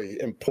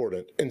vitally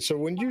important. And so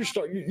when you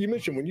start, you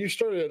mentioned when you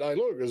started at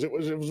iLogos, it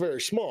was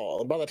very small.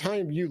 And by the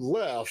time you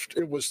left,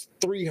 it was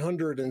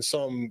 300 and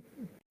some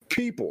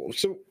people.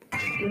 So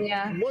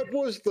yeah, what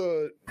was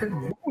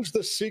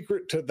the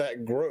secret to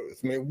that growth?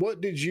 I mean, what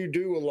did you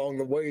do along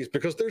the ways?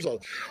 Because there's a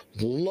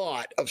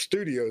lot of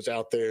studios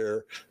out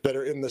there that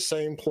are in the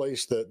same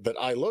place that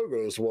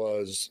iLogos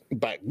was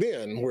back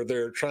then, where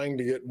they're trying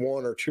to get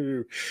one or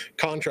two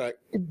contract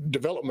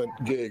development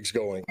gigs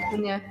going.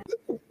 Yeah.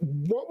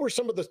 What were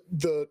some of the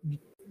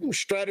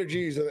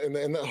strategies and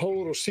that whole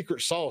little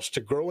secret sauce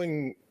to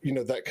growing,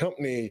 that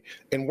company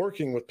and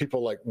working with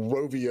people like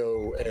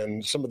Rovio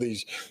and some of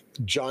these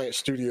giant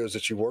studios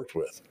that you worked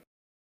with?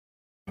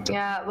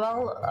 Yeah,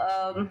 well,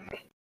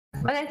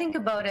 when I think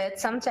about it,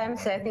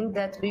 sometimes I think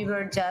that we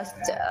were just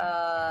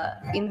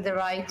in the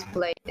right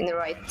place, in the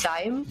right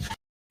time.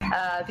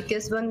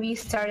 Because when we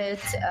started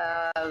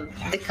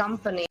the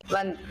company,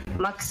 when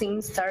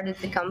Maxime started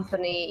the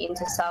company in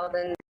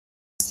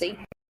 2006,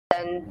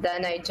 and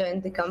then I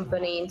joined the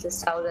company in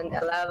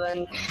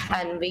 2011,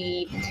 and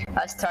we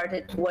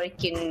started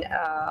working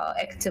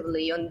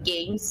actively on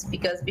games,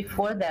 because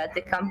before that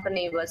the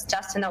company was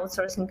just an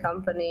outsourcing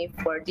company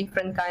for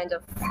different kind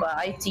of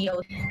IT.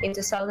 In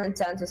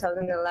 2010,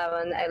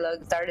 2011, I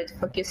started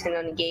focusing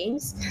on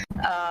games.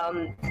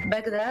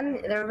 Back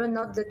then there were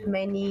not that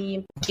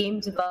many game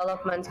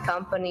development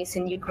companies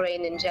in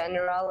Ukraine in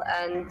general,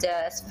 and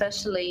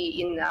especially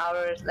in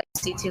our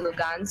city,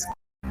 Lugansk.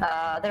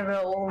 There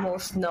were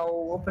almost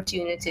no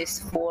opportunities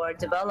for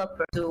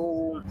developers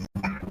to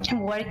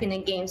work in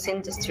the games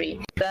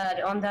industry.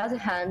 But on the other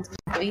hand,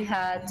 we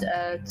had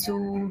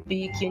two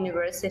big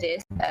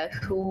universities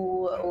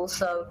who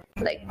also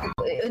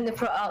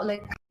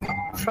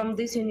from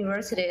these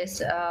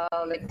universities,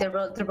 like there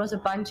was a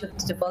bunch of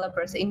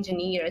developers,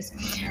 engineers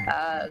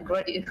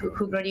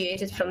who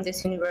graduated from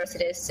these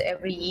universities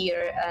every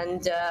year,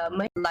 and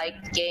many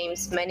liked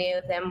games. Many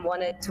of them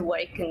wanted to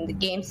work in the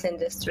games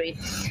industry,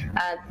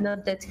 and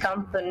not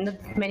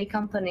many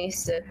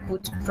companies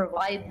would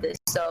provide this.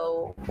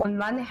 So on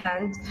one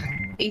hand,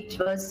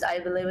 I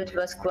believe it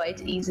was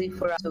quite easy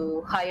for us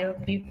to hire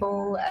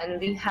people, and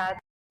we had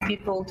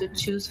people to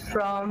choose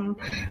from,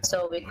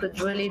 so we could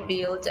really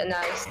build a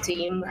nice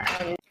team.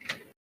 And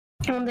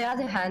on the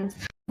other hand,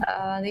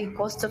 the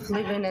cost of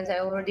living, as I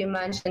already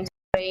mentioned,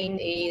 Ukraine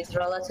is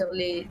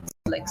relatively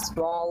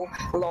small,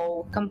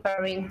 low,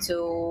 comparing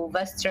to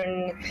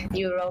Western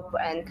Europe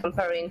and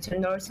comparing to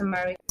North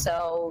America.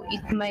 So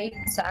it made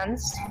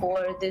sense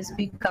for these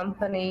big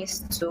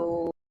companies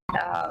to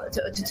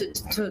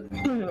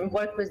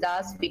work with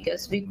us,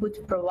 because we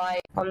could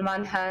provide, on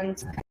one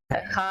hand,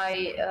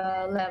 high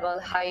level,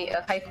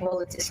 high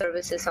quality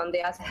services, on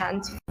the other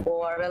hand,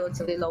 for a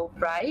relatively low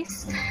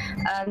price.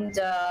 And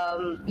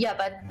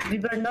but we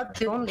were not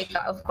the only,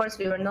 of course,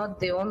 we were not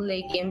the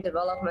only game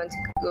development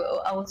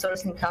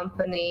outsourcing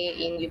company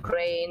in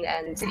Ukraine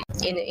and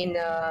in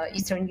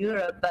Eastern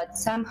Europe, but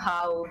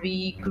somehow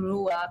we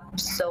grew up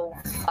so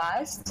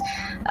fast.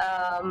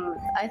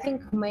 I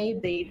think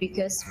maybe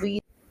because we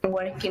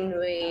working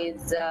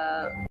with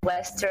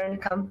Western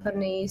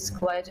companies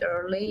quite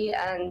early,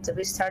 and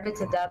we started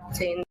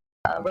adapting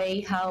a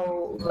way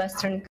how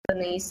Western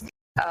companies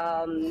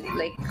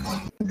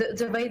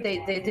the way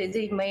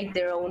they made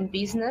their own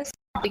business,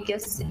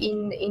 because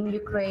in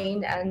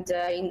Ukraine and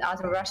in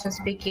other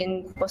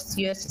Russian-speaking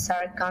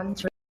post-USSR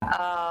countries,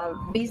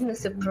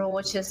 business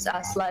approaches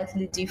are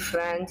slightly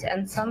different,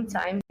 and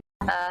sometimes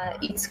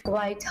it's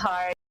quite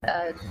hard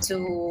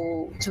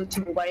to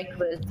work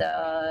with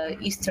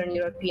Eastern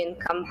European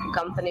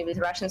company, with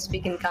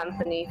Russian-speaking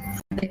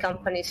the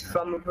companies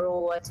from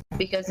abroad,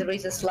 because there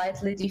is a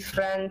slightly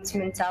different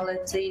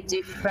mentality,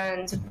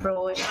 different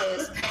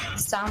approaches.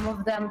 Some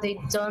of them, they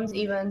don't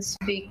even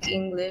speak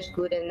English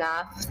good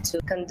enough to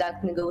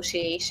conduct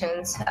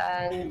negotiations,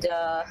 and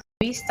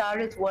we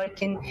started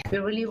working, we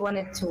really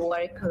wanted to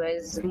work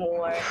with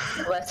more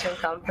Western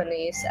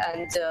companies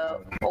and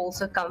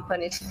also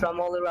companies from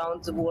all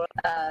around the world.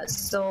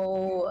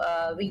 So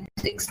we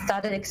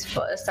started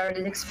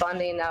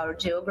expanding our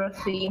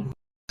geography,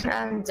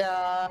 and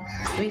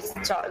we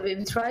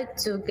tried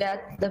to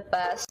get the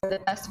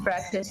best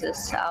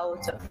practices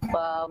out of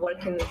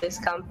working with this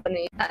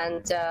company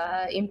and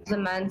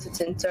implement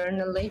it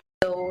internally,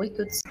 so we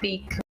could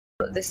speak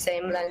the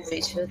same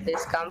language with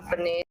this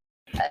company.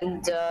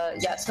 And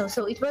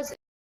so it was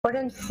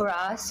important for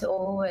us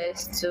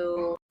always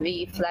to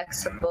be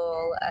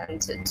flexible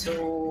and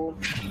to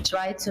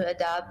try to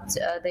adapt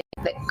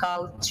the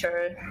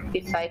culture,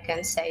 if I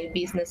can say,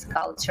 business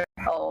culture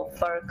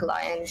of our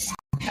clients.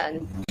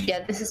 And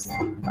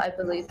I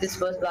believe this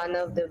was one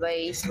of the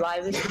ways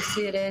why we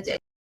succeeded.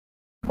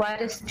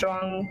 Quite a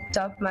strong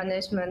top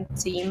management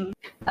team.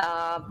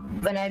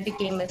 When I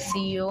became a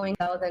CEO in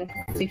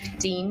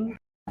 2015,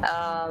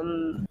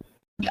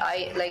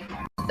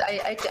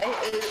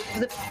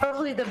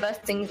 probably the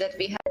best thing that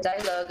we had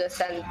Dialogus,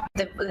 and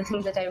the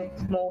thing that I'm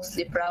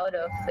mostly proud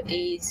of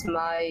is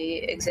my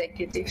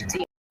executive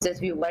team that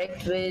we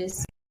worked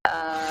with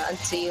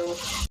until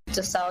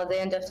the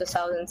end of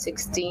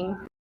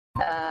 2016.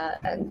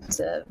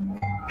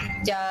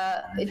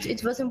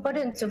 It was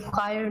important to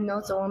hire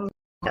not only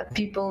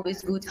people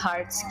with good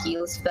hard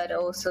skills, but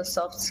also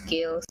soft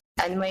skills,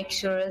 and make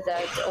sure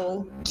that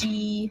all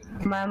key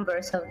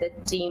members of the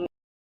team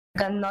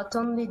can not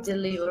only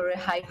deliver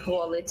high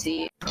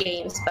quality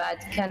games, but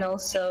can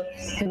also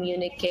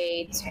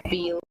communicate,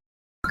 build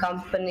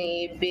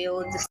company,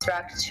 build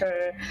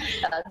structure,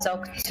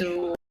 talk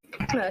to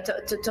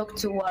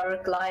our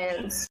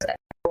clients, and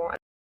so on.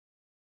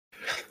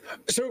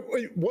 So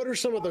what are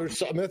some of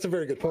those? I mean, that's a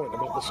very good point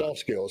about the soft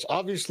skills.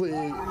 Obviously,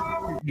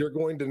 you're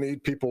going to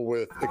need people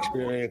with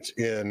experience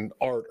in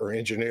art or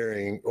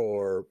engineering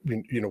or,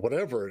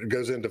 whatever it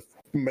goes into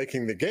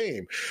making the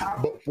game.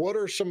 But what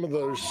are some of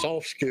those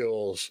soft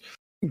skills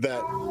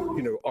that,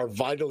 are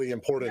vitally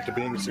important to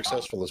being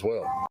successful as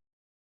well?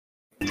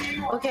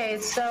 Okay,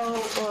 so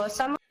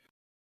some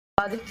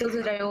of the skills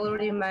that I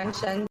already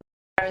mentioned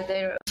are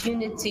the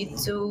opportunity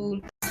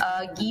to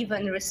give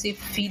and receive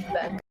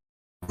feedback.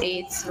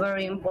 It's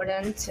very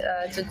important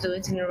to do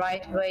it in the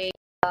right way.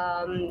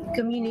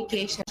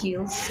 Communication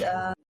skills,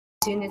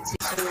 opportunity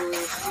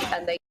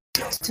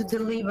to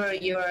deliver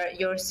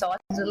your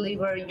thoughts,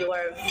 deliver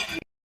your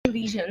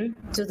vision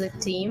to the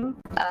team,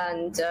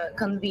 and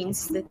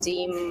convince the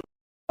team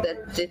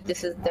that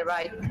this is the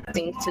right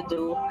thing to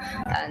do.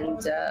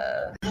 And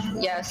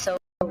so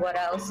what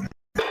else?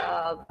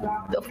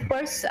 Of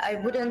course, I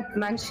wouldn't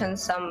mention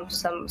some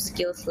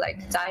skills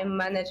like time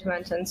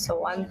management and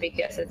so on,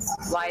 because it's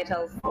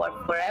vital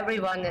for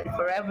everyone and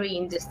for every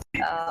industry.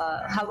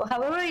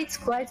 However, it's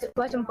quite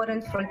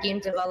important for game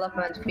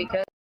development,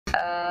 because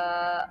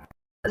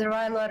there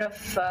are a lot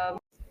of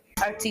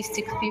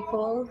artistic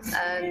people,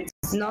 and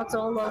not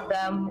all of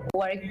them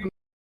work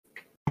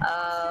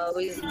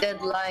with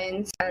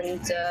deadlines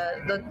and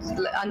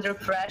under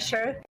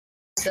pressure.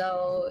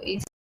 So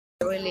it's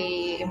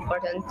really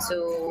important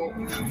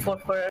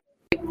for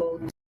people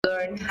to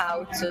learn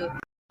how to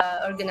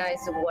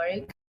organize the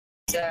work,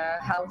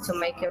 how to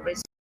make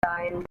everything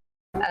time.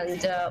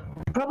 And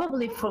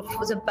probably for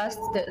the best,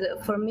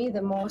 for me,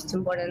 the most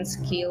important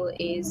skill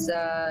is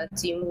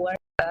teamwork,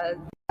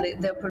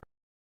 the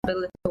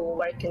ability to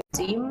work in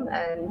team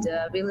and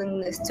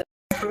willingness to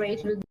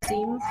cooperate with the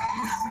team.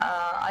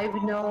 I've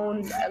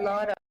known a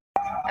lot of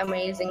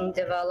amazing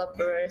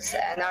developers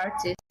and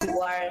artists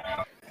who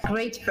are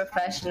great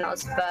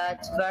professionals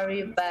but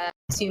very bad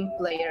team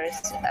players,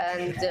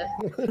 and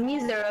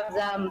neither of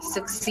them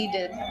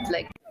succeeded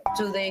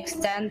to the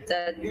extent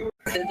that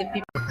the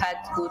people had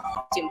good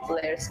team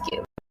player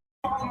skills.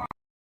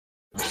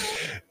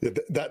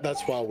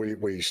 That's why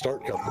we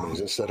start companies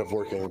instead of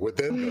working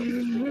within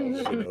them.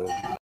 Because,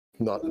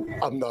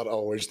 I'm not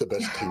always the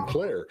best team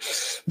player.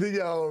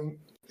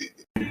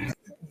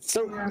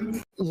 So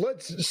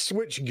let's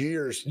switch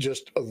gears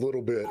just a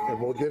little bit, and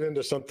we'll get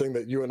into something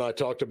that you and I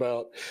talked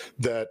about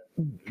that,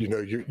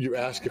 you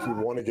asked if we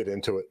want to get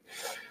into it.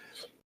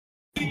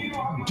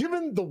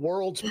 Given the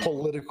world's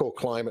political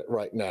climate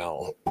right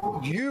now,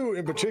 you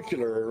in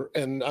particular,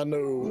 and I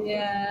know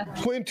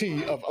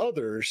plenty of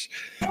others,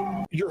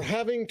 you're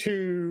having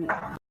to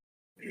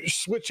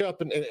switch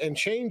up and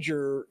change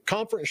your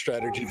conference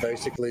strategy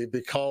basically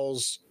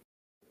because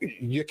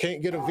you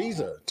can't get a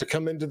visa to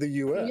come into the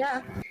U.S.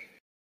 Yeah.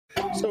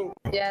 So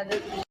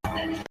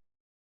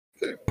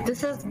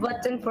this is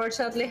what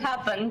unfortunately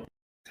happened.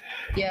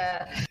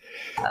 Yeah.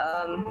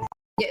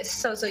 Yes.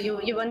 So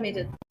you want me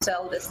to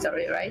tell the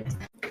story, right?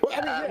 Well,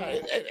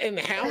 and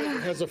how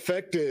it has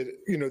affected,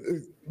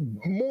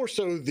 more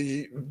so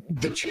the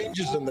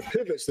changes and the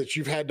pivots that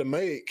you've had to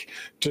make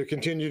to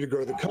continue to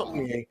grow the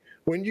company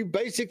when you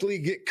basically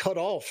get cut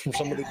off from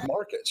some of these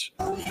markets.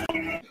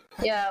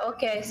 Yeah.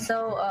 Okay.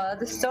 So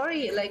the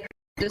story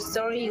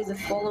is the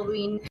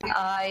following.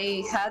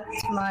 I had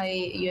my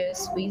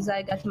US visa.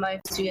 I got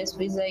my US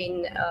visa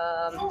in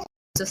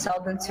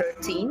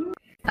 2013.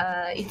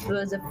 It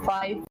was a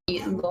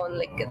 5-year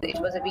long, it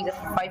was a visa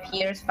for 5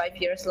 years, 5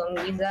 years long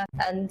visa.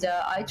 And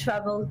I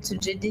traveled to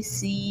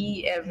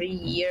GDC every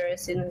year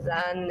since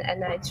then,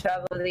 and I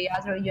traveled to the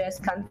other US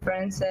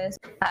conferences,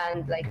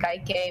 and I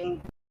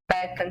came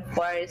back and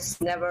forth,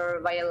 never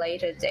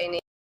violated any,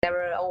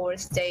 never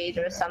overstayed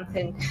or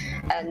something.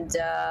 And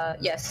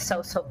yes,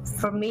 so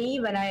for me,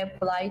 when I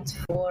applied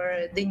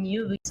for the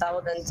new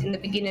visa in the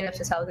beginning of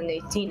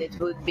 2018,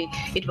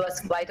 it was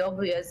quite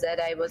obvious that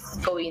I was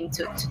going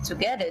to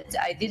get it.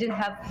 I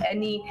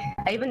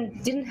even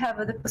didn't have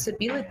the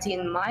possibility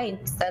in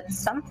mind that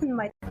something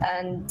might.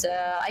 And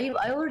I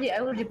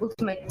already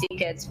booked my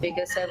tickets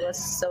because I was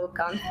so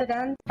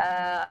confident.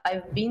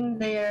 I've been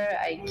there,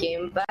 I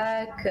came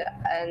back,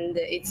 and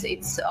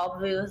it's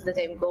obvious that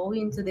I'm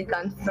going to the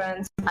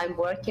conference. I'm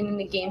working in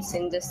the games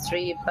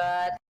industry,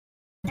 but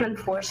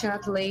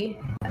unfortunately,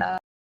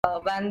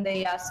 when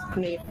they asked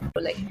me,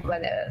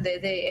 when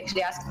they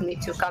actually asked me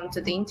to come to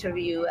the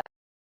interview,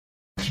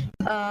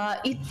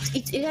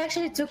 it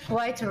actually took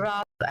quite a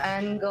rough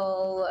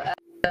angle.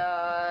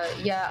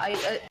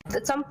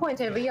 At some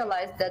point I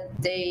realized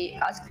that they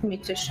asked me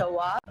to show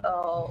up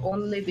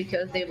only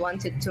because they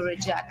wanted to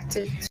reject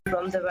it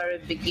from the very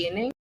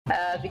beginning.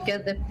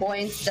 Because the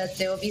points that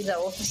the visa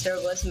officer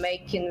was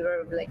making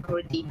were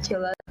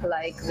ridiculous.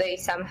 They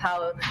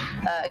somehow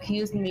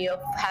accused me of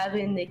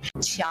having a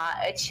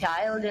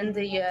child in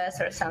the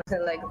US or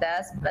something like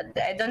that, but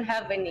I don't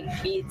have any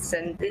kids,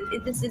 and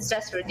this is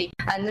just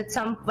ridiculous.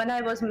 And when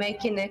I was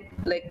making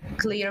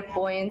clear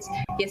points,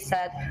 he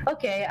said,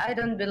 "Okay, I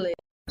don't believe."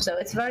 So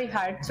it's very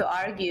hard to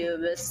argue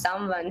with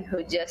someone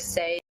who just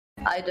says,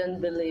 "I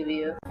don't believe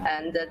you,"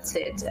 and that's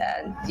it.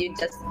 And you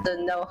just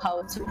don't know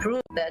how to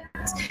prove that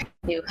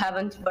you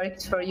haven't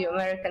worked for your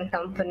American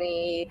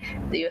company,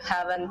 you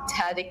haven't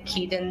had a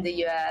kid in the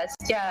US.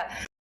 Yeah.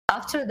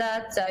 After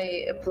that,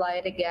 I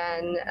applied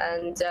again,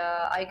 and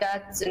I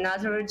got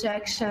another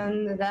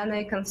rejection. Then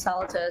I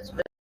consulted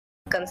with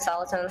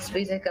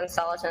visa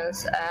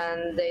consultants,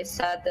 and they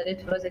said that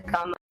it was a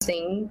common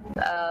thing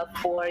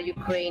for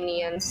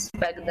Ukrainians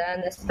back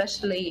then,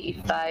 especially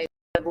if I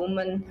a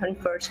woman,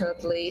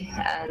 unfortunately,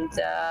 and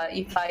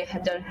if I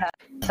don't have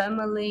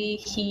family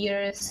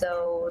here,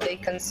 so they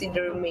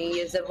consider me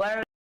as a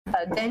very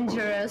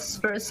dangerous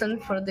person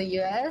for the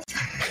US,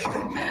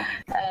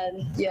 and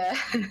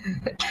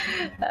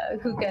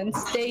who can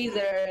stay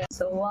there and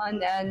so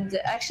on. And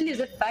actually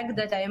the fact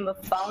that I am a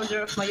founder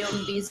of my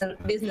own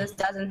business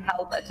doesn't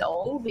help at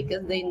all,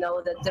 because they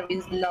know that there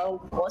is no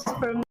boss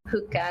for me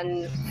who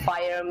can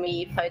fire me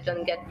if I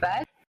don't get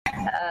back.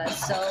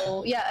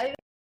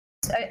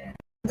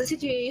 The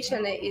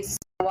situation is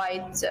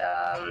quite,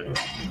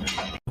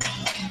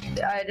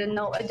 I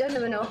don't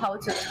even know how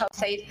to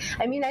say it.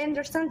 I mean, I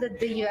understand that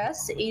the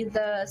US is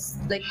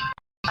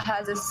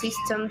has a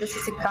system. This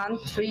is a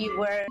country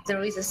where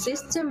there is a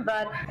system,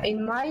 but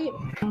in my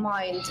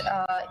mind,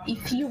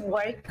 if you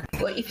work,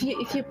 or if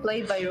you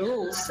play by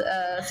rules,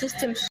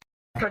 system should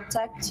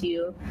protect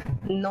you,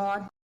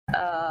 not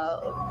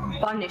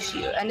punish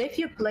you. And if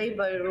you play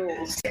by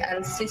rules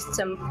and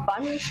system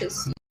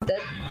punishes you, that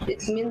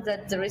it means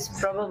that there is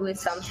probably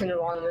something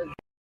wrong with it.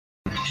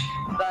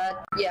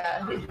 But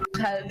yeah,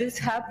 this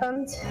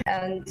happened,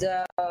 and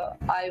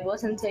I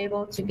wasn't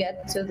able to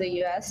get to the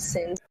US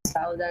since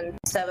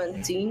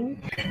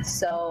 2017,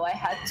 so I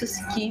had to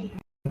skip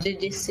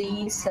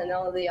GDCs and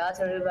all the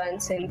other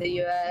events in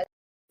the US.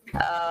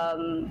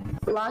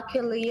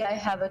 Luckily, I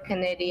have a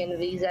Canadian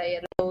visa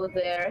and go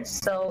there,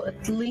 so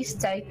at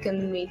least I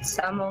can meet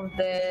some of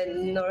the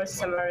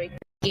North American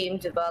game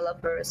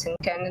developers in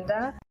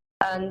Canada,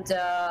 and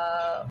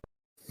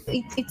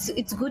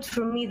it's good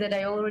for me that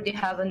I already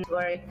have a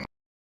network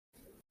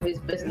with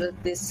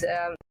these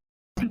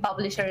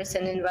publishers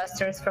and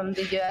investors from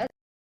the US,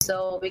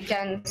 so we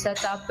can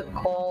set up the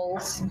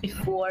calls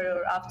before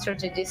or after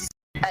GDC,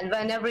 and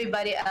when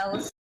everybody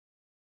else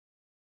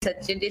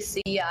at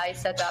GDC, I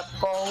set up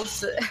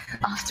calls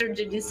after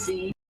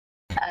GDC.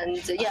 And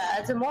yeah,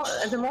 at the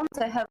moment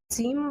I have a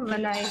team.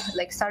 When I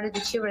started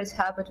the Achievers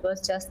Hub, it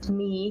was just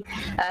me,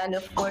 and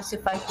of course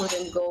if I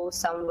couldn't go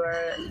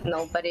somewhere,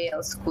 nobody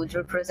else could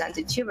represent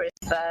Achievers.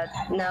 But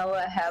now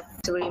I have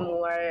 3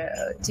 more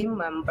team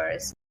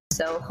members.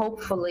 So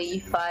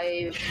hopefully, if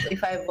I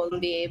won't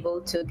be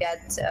able to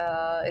get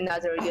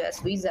another US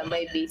visa,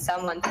 maybe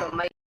someone from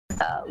my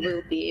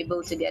will be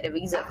able to get a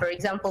visa. For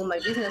example, my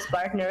business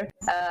partner,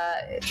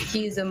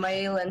 he is a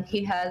male and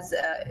he has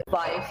a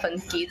wife and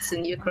kids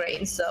in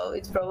Ukraine, so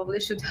it probably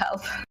should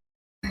help.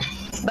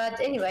 But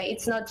anyway,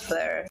 it's not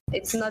fair.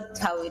 It's not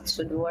how it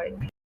should work.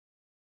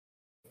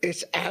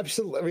 It's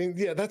absolutely, I mean,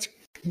 yeah,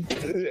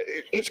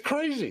 it's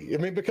crazy. I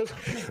mean, because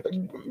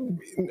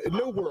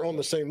no, we're on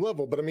the same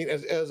level, but I mean,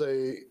 as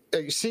a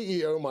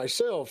CEO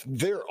myself,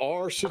 there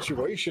are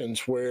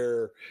situations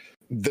where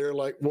they're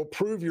like, well,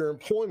 prove your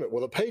employment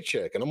with a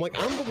paycheck. And I'm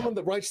like, I'm the one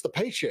that writes the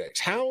paychecks.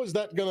 How is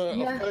that going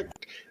to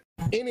affect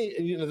any,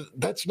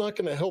 that's not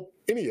going to help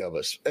any of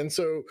us. And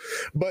so,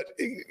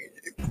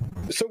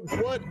 so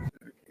what,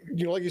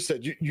 like you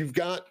said, you've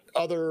got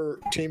other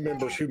team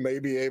members who may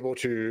be able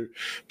to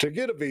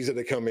get a visa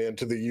to come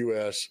into the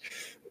U.S.,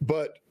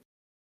 but,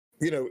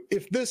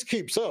 if this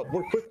keeps up,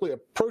 we're quickly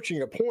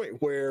approaching a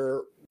point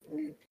where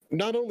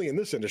not only in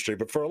this industry,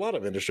 but for a lot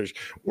of industries,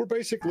 we're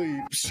basically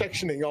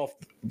sectioning off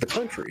the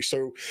country.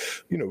 So,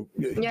 you're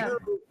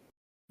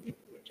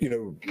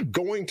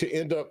going to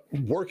end up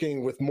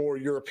working with more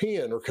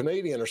European or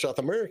Canadian or South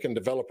American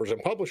developers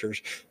and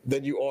publishers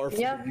than you are for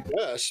the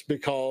US,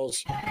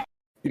 because,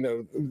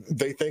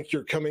 they think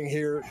you're coming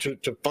here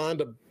to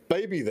find a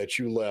baby that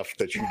you left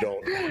that you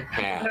don't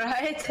have.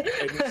 Right.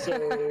 And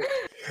so,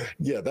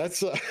 yeah,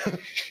 that's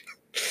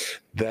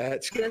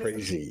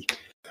crazy.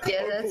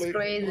 Yeah, that's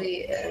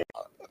crazy.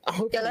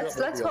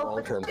 Let's hope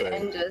it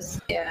changes.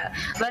 Yeah,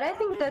 but I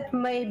think that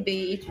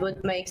maybe it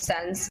would make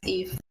sense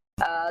if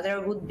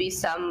there would be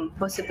some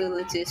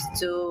possibilities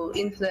to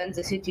influence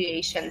the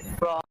situation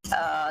from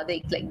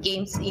the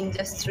games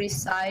industry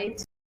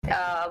side.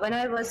 When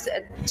I was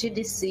at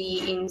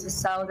GDC in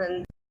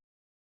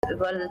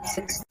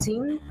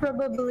 2016,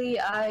 probably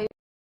I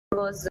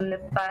was in a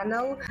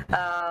panel,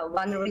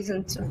 One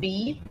Reason to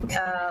Be,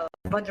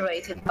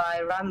 moderated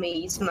by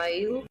Rami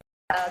Ismail.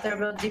 There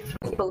were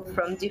different people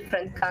from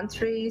different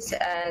countries,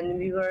 and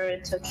we were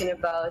talking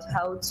about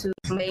how to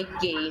make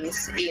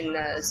games in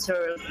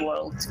third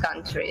world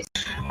countries.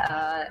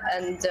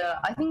 And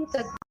I think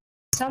that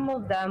some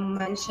of them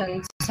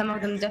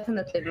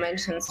definitely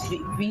mentioned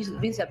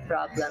visa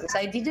problems.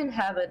 I didn't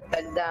have it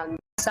back then.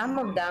 Some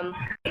of them,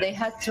 they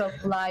had to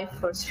apply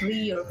for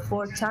 3 or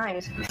 4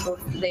 times before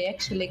they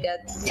actually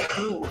get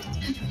approved.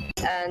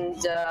 And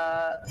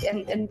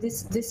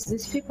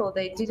these people,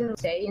 they didn't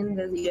stay in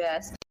the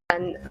US.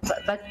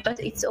 But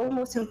it's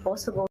almost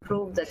impossible to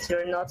prove that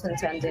you're not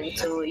intending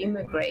to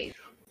immigrate.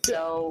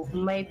 So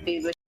maybe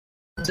we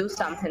should do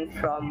something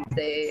from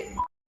the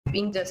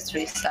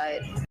industry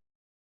side.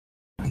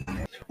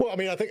 Well, I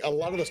mean, I think a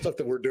lot of the stuff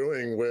that we're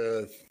doing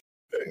with,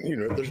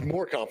 there's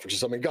more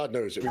conferences. I mean, God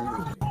knows. I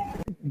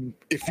mean,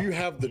 if you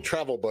have the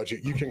travel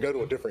budget, you can go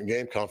to a different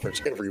game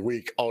conference every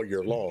week all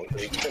year long.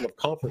 There's a ton of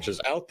conferences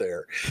out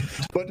there.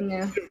 But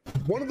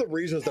one of the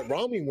reasons that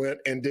Rami went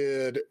and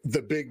did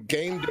the big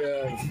game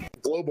dev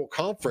global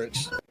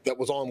conference that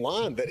was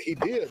online that he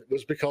did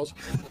was because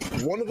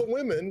one of the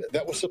women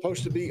that was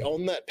supposed to be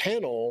on that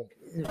panel,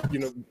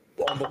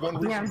 on the One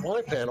Reason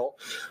Why panel,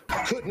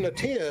 couldn't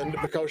attend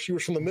because she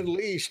was from the Middle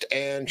East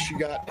and she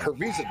got her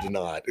visa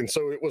denied. And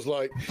so it was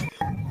like,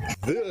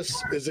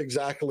 this is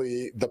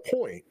exactly the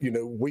point.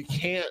 We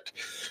can't,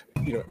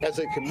 as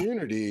a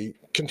community,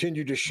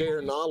 continue to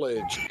share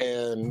knowledge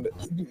and,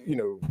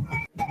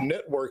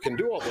 network and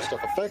do all this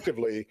stuff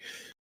effectively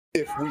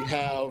if we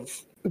have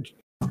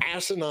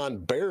asinine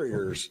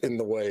barriers in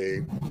the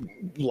way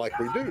like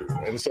we do.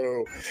 And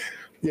so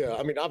Yeah,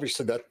 I mean,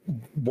 obviously that's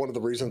one of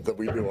the reasons that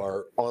we do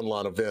our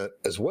online event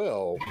as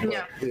well.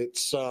 Yeah.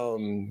 It's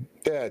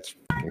it's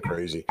fucking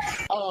crazy.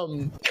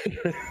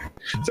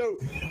 So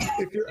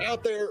if you're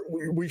out there,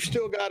 we've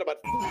still got about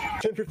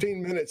 10,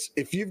 15 minutes.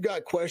 If you've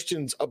got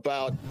questions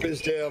about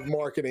biz dev,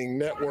 marketing,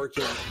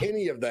 networking,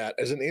 any of that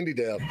as an indie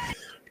dev,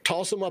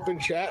 toss them up in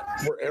chat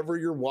wherever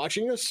you're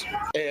watching us,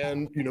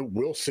 and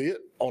we'll see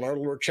it on our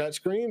little chat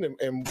screen,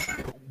 and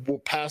we'll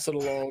pass it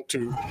along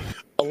to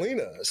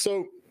Alina.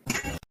 So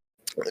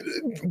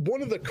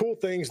one of the cool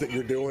things that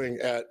you're doing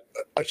at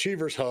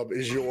Achievers Hub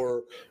is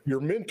your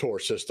mentor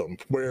system,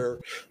 where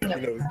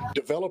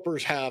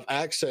developers have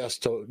access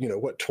to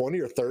 20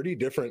 or 30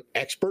 different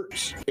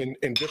experts in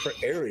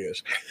different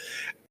areas.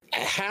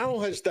 How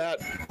has that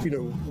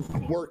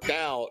worked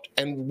out,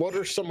 and what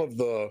are some of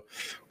the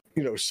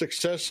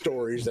success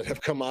stories that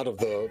have come out of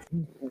the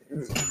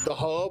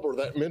hub or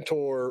that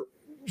mentor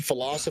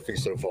philosophy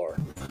so far?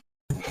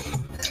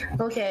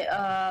 Okay,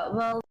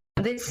 well,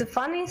 this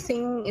funny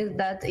thing is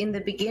that in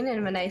the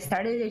beginning, when I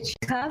started Achievers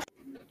Hub,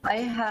 I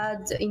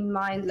had in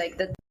mind like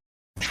the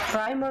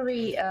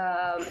primary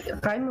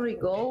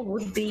goal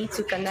would be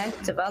to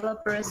connect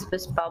developers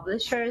with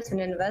publishers and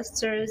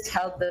investors,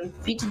 help them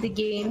pitch the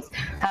games,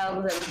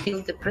 help them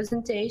build the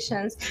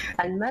presentations,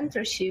 and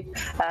mentorship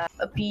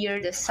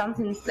appeared as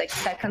something like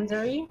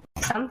secondary,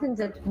 something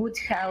that would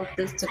help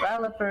these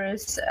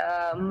developers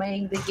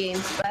make the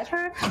games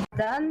better.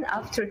 Then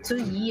after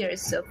 2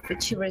 years of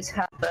Achievers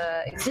Hub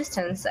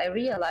existence, I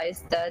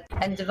realized that,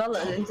 and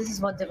this is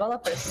what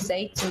developers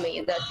say to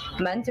me, that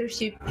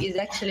mentorship is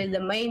actually the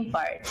main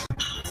part.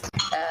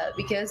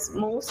 Because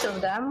most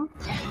of them,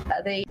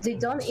 they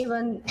don't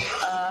even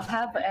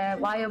have a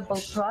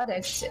viable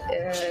product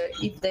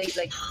if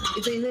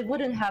they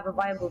wouldn't have a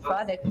viable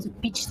product to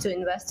pitch to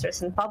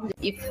investors and public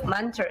if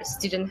mentors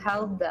didn't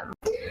help them.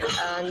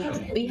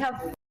 And we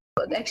have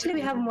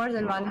more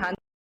than 100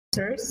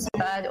 mentors,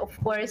 but of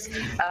course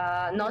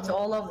not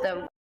all of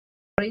them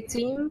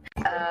team.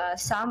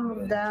 Some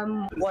of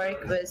them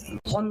work with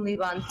only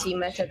one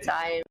team at a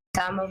time.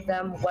 Some of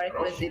them work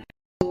with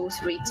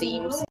 2-3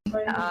 teams.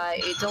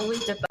 It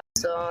always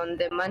depends on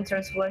the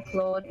mentor's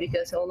workload,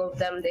 because all of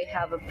them, they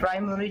have a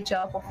primary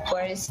job, of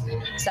course.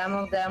 Some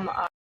of them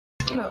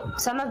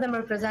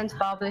represent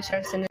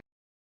publishers, and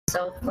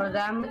so for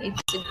them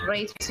it's a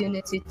great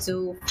opportunity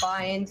to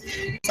find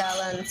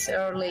talents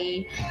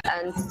early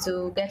and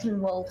to get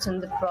involved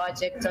in the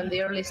project on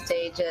the early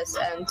stages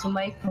and to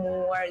make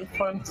more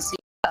informed decisions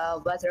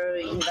whether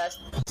we invest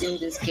in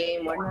this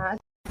game or not.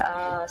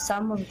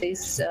 Some of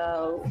these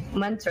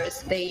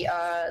mentors, they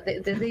are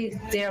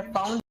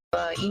founded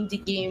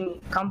indie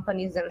game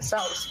companies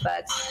themselves,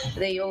 but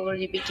they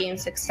already became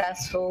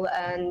successful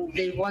and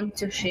they want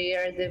to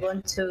share, they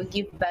want to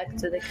give back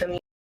to the community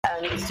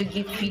and to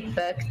give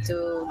feedback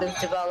to the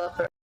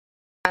developer.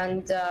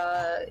 And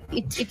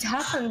it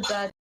happened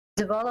that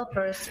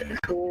developers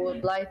who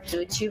applied to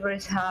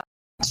Achievers have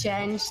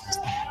changed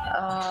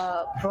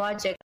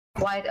project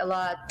quite a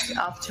lot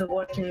after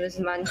working with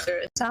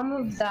mentors. Some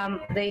of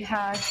them, they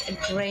had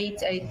a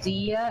great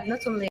idea,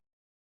 not only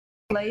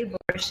a play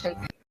version,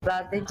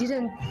 but they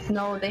didn't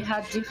know, they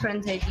had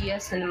different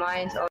ideas in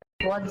mind on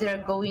what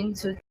they're going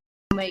to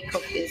make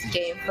of this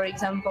game. For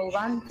example,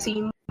 one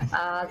team,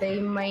 they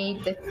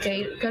made the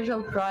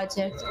casual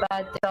project,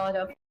 but they thought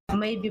of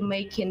maybe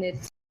making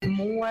it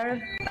more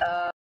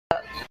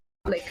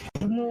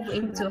move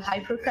into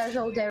hyper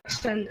casual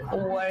direction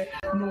or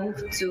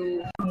move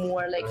to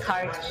more like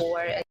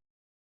hardcore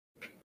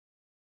and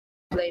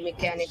play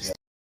mechanics.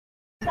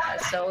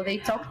 So they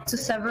talked to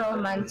several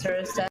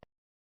mentors, and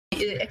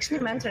actually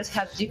mentors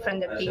have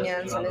different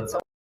opinions, and it's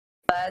all,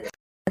 but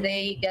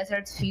they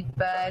gathered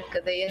feedback,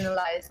 they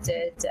analyzed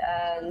it,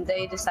 and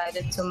they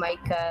decided to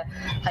make a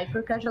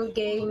hyper casual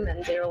game,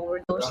 and there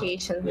were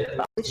negotiations with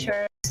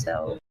publishers.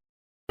 So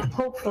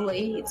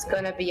hopefully it's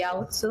gonna be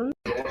out soon.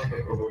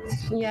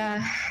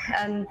 Yeah,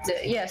 and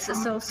yes,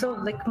 so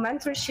like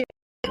mentorship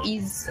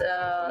is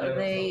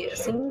the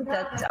thing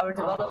that our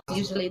developers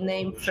usually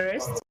name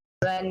first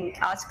when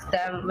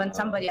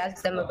somebody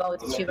asks them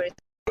about Achievers.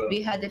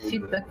 We had a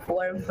feedback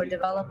form for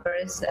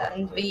developers,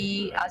 and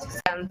we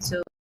asked them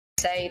to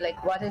say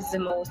like what is the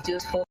most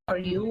useful for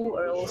you,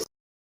 or also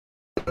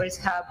Achievers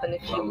Hub in a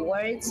few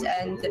words.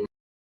 And some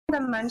of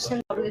them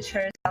mentioned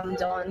publishers, some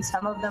don't.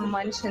 Some of them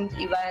mentioned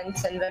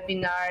events and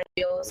webinars,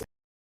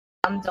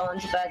 some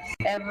don't, but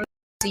every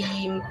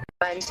team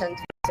mentioned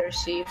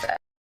mentorship and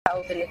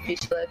how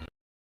beneficial it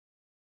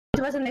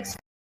was.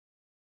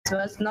 It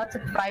was not a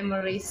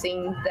primary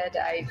thing that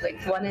I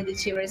wanted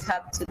Achievers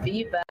Hub to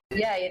be, but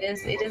yeah, it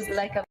is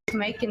like a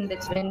making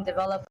between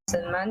developers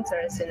and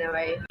mentors in a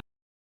way.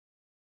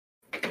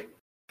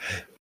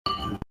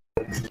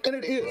 And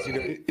it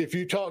is, if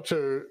you talk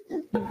to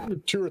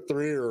 2 or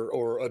 3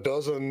 or a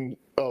dozen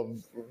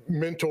of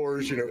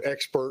mentors,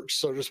 experts,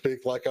 so to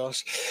speak, like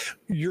us,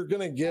 you're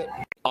going to get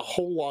a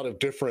whole lot of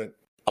different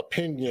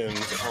opinions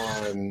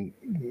on,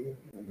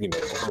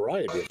 a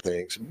variety of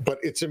things. But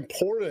it's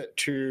important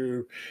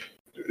to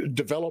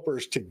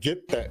developers to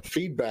get that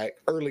feedback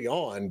early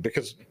on,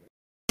 because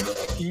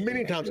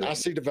many times I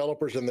see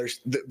developers and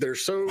they're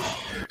so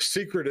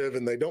secretive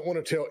and they don't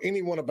want to tell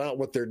anyone about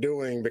what they're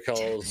doing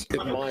because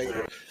it might,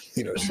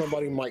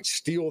 somebody might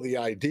steal the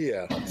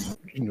idea.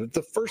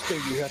 The first thing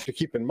you have to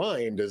keep in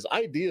mind is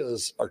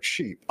ideas are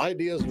cheap.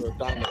 Ideas are a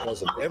dime a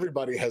dozen.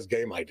 Everybody has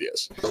game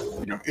ideas.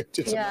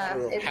 It's a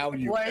matter of how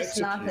you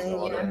execute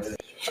on it.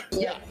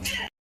 Yeah.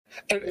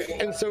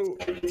 And so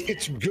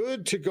it's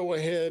good to go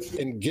ahead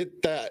and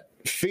get that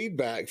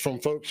feedback from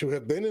folks who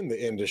have been in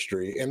the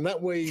industry, and that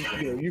way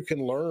you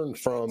can learn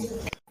from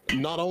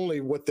not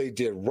only what they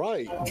did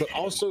right, but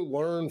also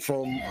learn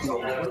from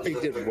what they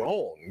did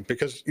wrong,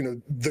 because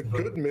the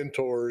good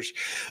mentors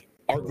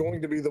are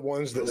going to be the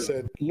ones that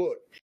said, look,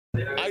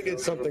 I did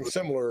something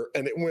similar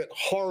and it went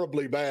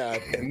horribly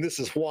bad, and this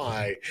is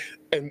why,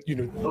 and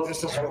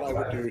this is what I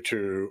would do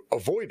to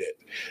avoid it.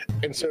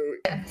 And so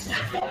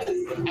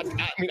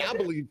I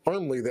believe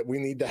firmly that we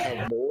need to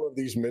have more of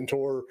these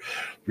mentor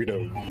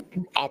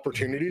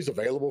opportunities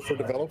available for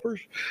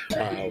developers.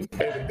 And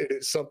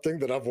it's something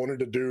that I've wanted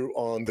to do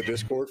on the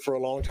Discord for a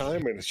long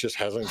time, and it just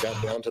hasn't got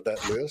down to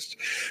that list.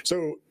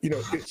 So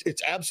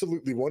it's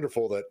absolutely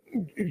wonderful that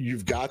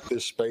you've got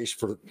this space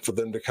for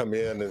them to come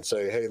in and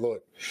say, hey,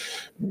 look,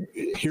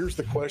 here's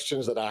the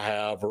questions that I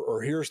have,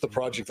 or here's the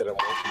project that I'm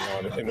working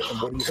on, and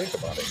what do you think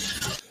about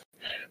it?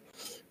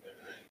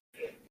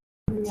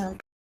 Yeah.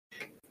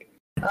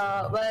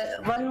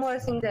 Well, one more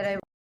thing that I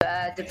want to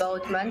add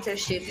about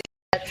mentorship is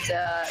that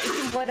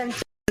it's important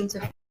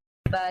to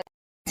but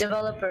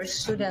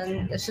developers should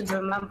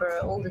remember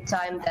all the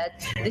time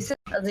that this is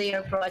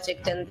their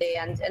project and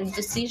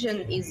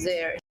decision is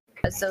theirs.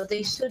 So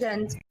they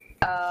shouldn't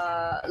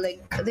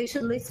they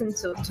should listen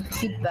to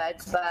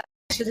feedback, but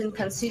shouldn't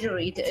consider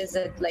it as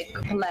a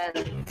plan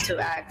to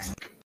act.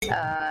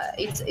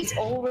 It's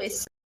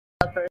always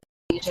a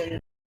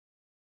decision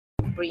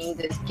to bring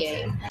this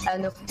game,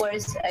 and of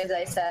course, as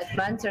I said,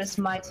 mentors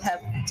might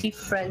have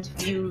different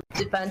views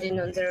depending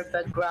on their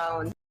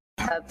background.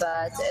 But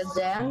at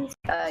the end,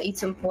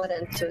 it's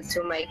important to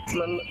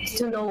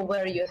know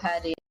where you're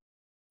headed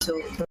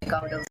to make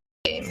out of the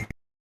game.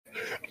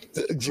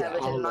 Have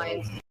it in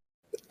mind.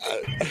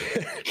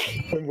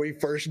 When we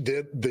first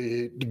did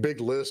the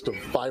big list of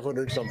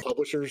 500 some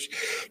publishers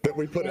that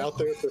we put out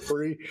there for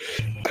free,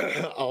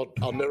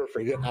 I'll never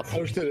forget. I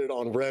posted it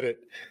on Reddit,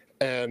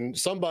 and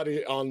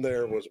somebody on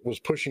there was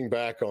pushing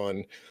back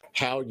on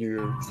how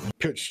you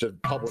pitch to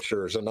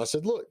publishers. And I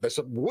said, look, they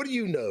said, what do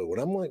you know? And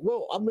I'm like,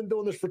 well, I've been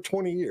doing this for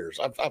 20 years.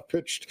 I've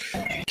pitched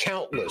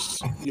countless,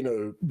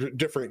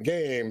 different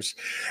games,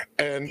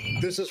 and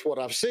this is what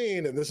I've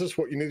seen, and this is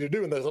what you need to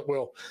do. And they said,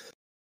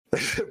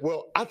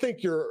 well, I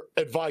think your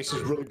advice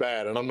is really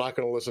bad, and I'm not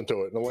going to listen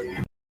to it. And I'm like,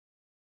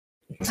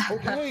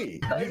 okay,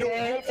 you don't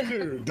have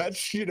to.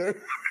 That's your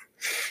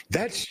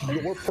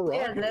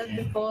prerogative. Yeah, that's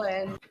the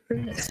point.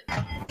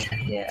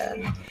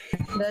 Yeah,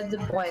 that's the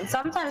point.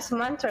 Sometimes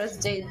mentors,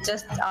 they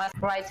just ask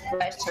right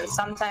questions.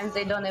 Sometimes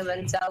they don't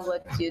even tell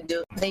what you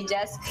do. They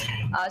just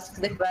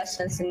ask the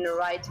questions in the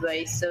right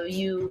way, so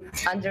you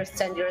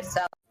understand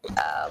yourself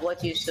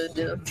what you should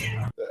do.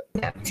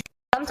 Yeah.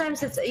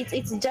 Sometimes it's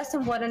just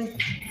important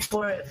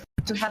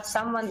to have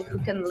someone who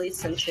can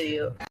listen to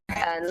you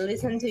and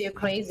listen to your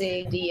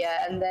crazy idea,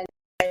 and then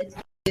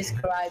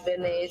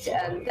describing it,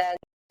 and then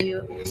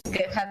you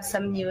have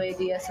some new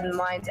ideas in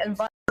mind. And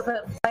while you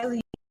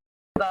think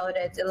about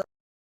it,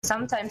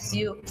 sometimes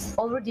you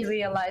already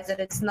realize that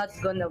it's not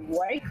gonna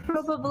work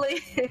probably.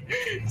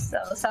 So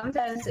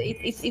sometimes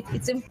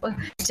it's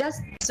important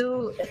just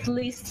to at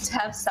least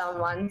have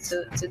someone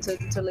to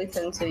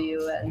listen to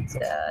you, and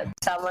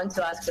someone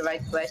to ask the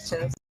right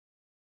questions.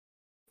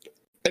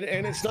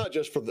 And it's not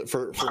just for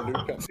new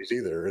companies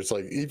either. It's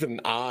like even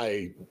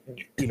I,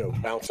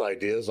 bounce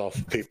ideas off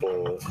of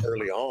people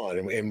early on,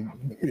 and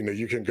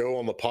you can go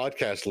on the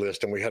podcast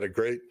list. And we had a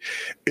great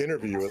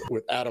interview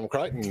with Adam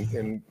Crichton,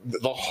 and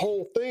the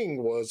whole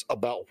thing was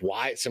about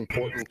why it's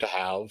important to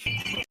have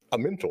a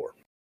mentor.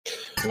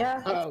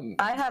 Yeah,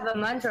 I have a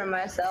mentor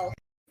myself.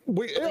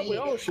 We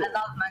all should. I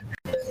love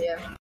mentors.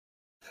 Yeah.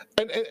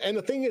 And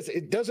the thing is,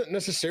 it doesn't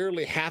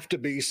necessarily have to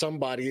be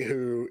somebody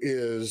who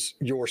is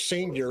your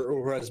senior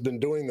or who has been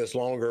doing this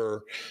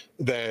longer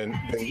than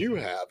you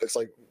have. It's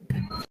like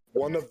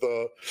one of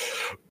the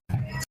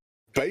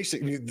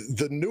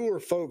the newer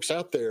folks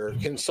out there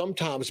can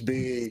sometimes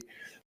be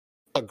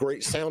a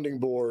great sounding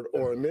board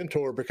or a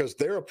mentor, because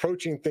they're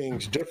approaching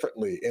things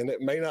differently, and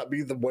it may not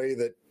be the way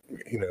that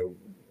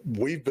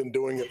we've been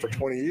doing it for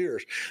 20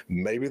 years.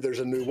 Maybe there's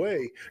a new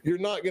way. You're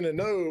not going to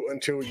know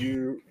until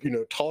you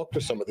talk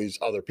to some of these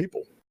other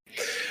people.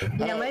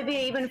 Yeah, maybe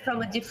even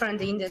from a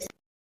different industry,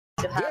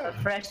 to have a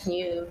fresh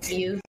new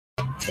view.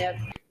 Yeah.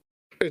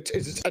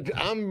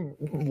 I'm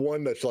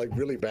one that's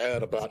really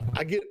bad about,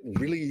 I get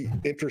really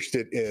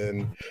interested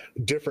in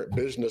different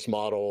business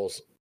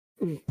models,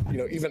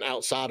 even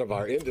outside of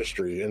our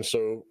industry. And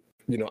so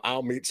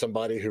I'll meet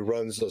somebody who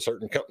runs a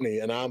certain company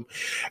and I'm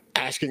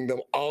asking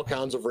them all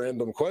kinds of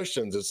random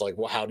questions. It's like,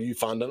 well, how do you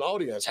find an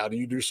audience? How do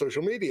you do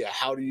social media?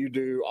 How do you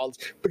do all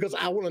this? Because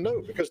I want to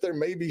know, because there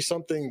may be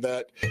something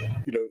that,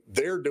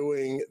 they're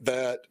doing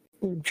that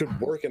could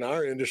work in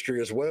our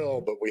industry as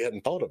well, but we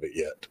hadn't thought of it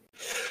yet.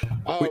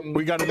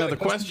 We got another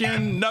question.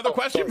 Another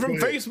question from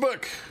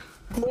Facebook.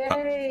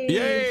 Yay!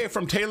 Yay!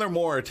 From Taylor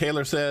Moore.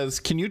 Taylor says,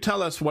 can you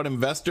tell us what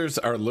investors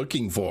are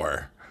looking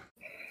for?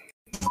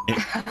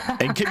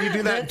 And can you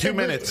do that in 2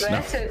 minutes?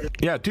 No.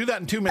 Yeah, do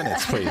that in 2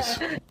 minutes, please.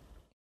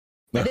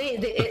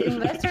 The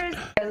investors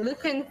are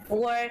looking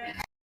for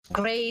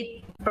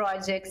great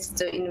projects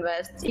to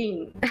invest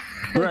in.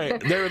 Right.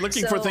 They're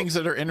looking for things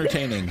that are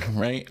entertaining,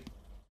 right?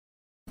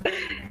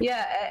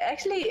 Yeah,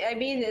 actually, I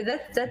mean,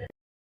 that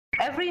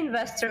every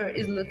investor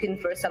is looking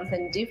for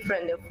something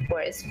different, of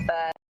course,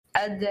 but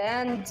at the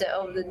end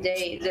of the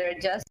day, they're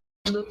just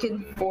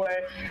looking for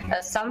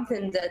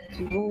something that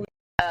would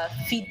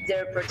fit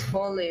their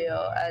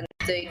portfolio and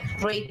the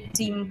great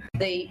team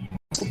they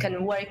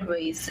can work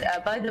with.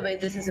 By the way,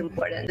 this is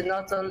important.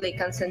 Not only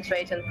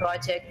concentrate on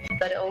project,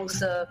 but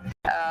also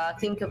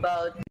think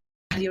about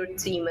your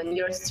team and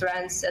your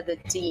strengths as a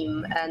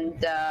team. And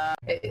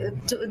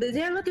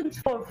they're looking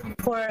for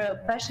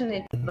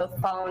passionate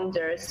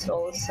founders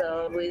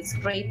also with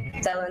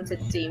great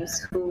talented teams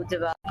who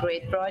develop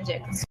great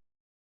projects.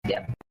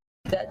 Yeah,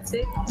 that's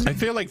it. I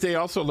feel like they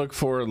also look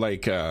for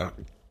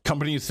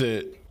companies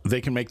that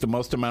they can make the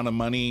most amount of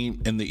money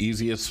in the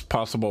easiest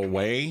possible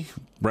way,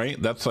 right?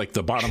 That's like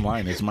the bottom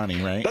line is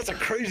money, right? That's a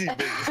crazy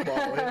business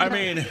model. I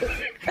mean,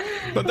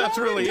 but that's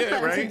really it,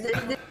 right?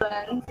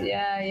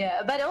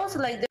 Yeah. But also,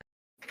 the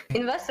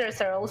investors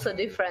are also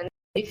different.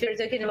 If you're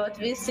talking about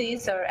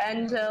VCs or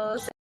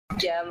angels,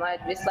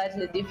 might be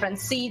slightly different.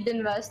 Seed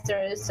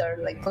investors or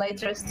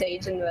later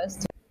stage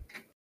investors.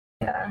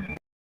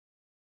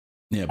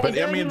 Yeah,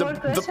 but I mean,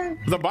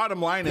 the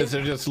bottom line is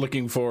they're just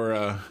looking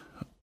for.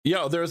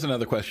 There's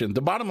another question.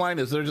 The bottom line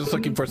is they're just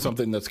looking for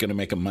something that's going to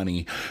make them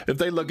money. If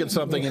they look at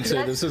something and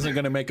say this isn't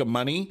going to make them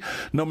money,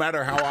 no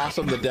matter how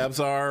awesome the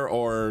devs are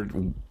or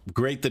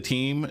great the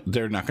team,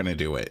 they're not going to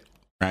do it,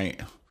 right?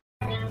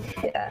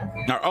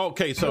 Yeah.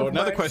 Okay, so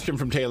another question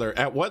from Taylor.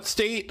 At what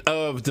state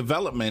of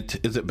development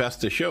is it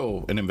best to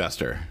show an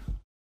investor?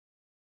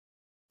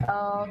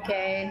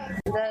 Okay,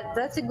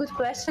 that's a good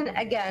question.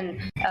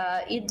 Again,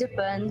 it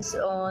depends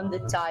on the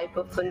type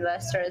of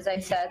investor. As I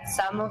said,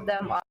 some of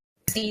them are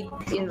seed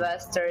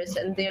investors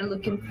and they're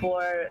looking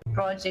for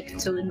project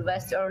to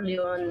invest early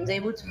on. They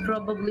would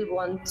probably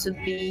want to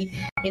be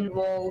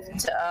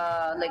involved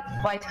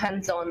quite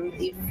hands-on.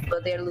 If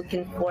they're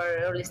looking for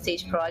early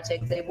stage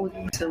project, they would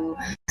to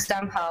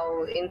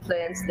somehow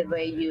influence the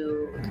way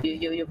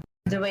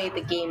the way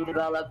the game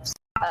develops.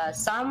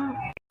 Some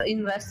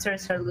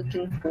investors are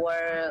looking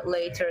for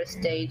later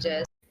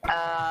stages.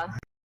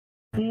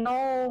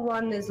 No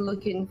one is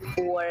looking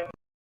for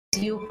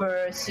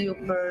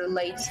super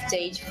late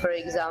stage, for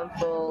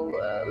example,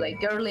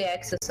 early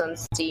access on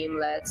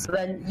Steam,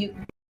 when you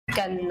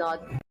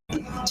cannot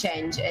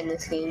change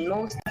anything.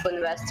 Most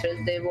investors,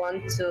 they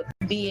want to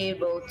be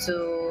able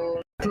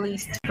to at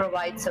least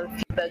provide some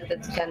feedback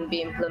that can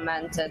be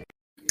implemented.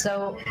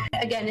 So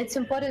again, it's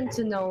important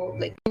to know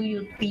who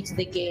you pitch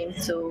the game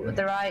to.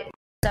 There are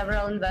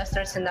several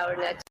investors in our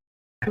network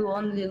who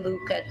only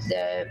look at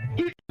the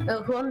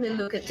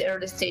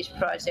early stage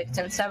projects,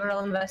 and several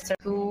investors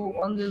who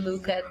only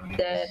look at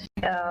the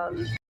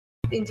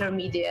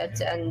intermediate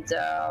and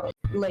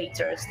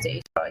later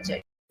stage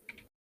projects.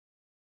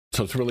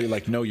 So it's really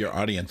know your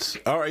audience.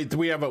 All right,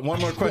 we have one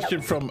more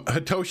question from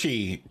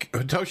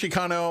Hitoshi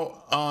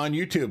Kano on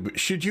YouTube.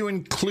 Should you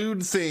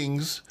include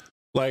things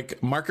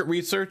like market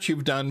research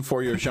you've done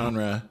for your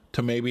genre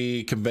to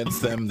maybe convince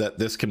them that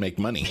this can make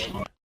money?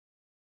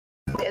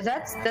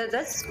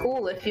 That's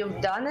cool. If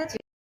you've done it,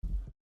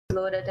 you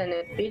load it in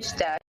a pitch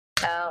deck.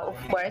 Of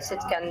course, it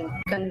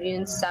can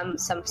convince some.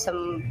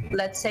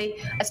 Let's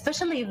say,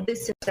 especially if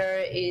this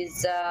investor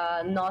is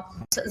not.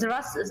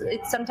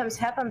 It sometimes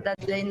happens that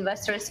the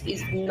investors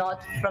is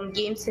not from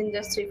games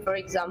industry. For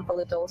example,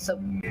 it also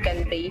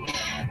can be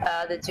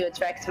that you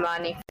attract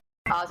money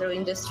from other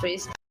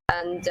industries,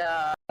 and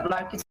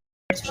market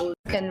research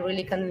can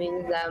really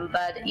convince them.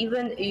 But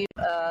even if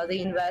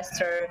the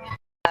investor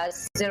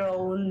has their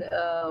own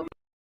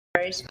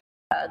research,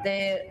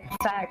 the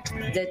fact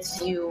that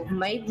you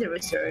made the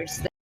research,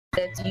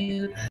 that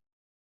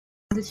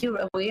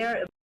you're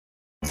aware of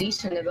the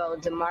position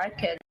about the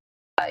market,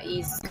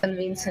 is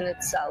convincing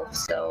itself.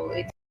 So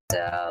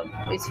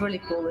it's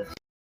really cool.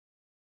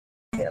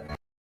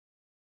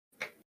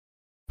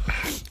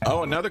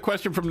 Oh, another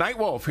question from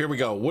Nightwolf. Here we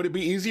go. Would it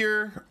be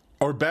easier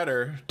or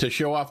better to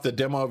show off the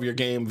demo of your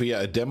game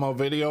via a demo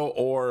video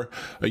or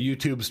a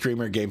YouTube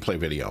streamer gameplay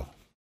video?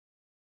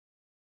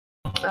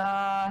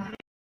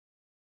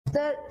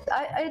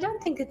 I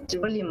don't think it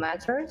really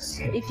matters.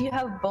 If you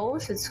have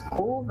both, it's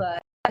cool,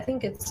 but I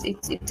think it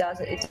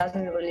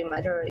doesn't really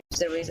matter if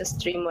there is a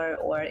streamer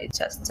or it's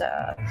just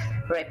a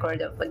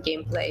record of a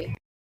gameplay.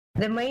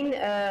 the main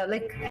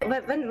like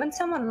when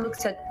someone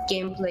looks at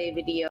gameplay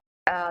video,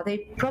 they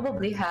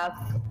probably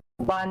have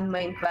one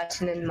main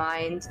question in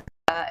mind,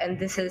 and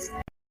this is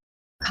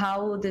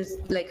how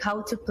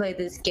to play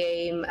this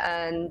game,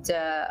 and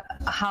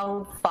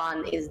how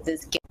fun is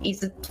this game?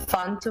 Is it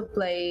fun to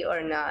play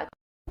or not?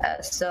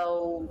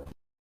 So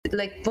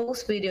like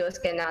both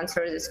videos can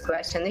answer this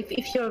question.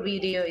 If your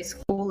video is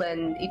cool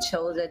and it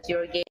shows that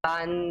you're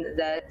fun,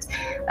 that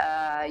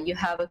you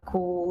have a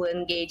cool,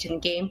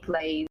 engaging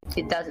gameplay,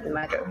 it doesn't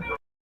matter.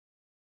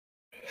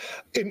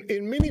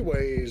 In many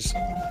ways,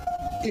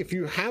 if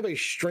you have a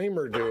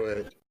streamer do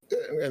it,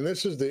 and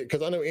this is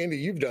because I know, Andy,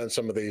 you've done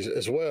some of these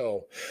as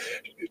well.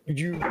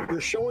 You're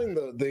showing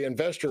the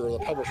investor or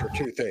the publisher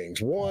two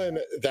things. One,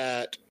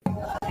 that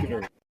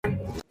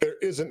there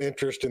is an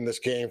interest in this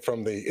game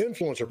from the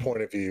influencer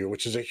point of view,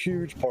 which is a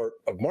huge part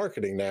of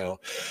marketing now.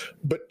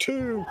 But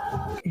two,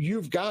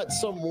 you've got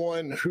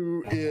someone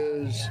who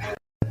is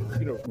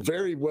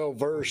very well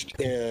versed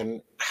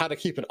in how to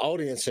keep an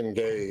audience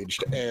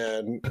engaged,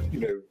 and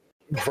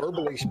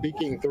verbally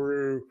speaking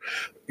through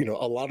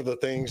a lot of the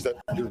things that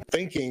you're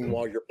thinking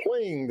while you're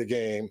playing the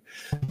game.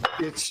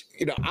 It's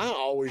I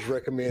always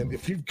recommend,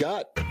 if you've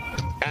got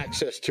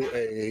access to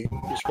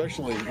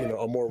especially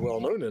a more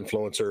well-known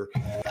influencer,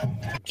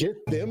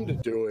 get them to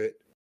do it,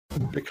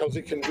 because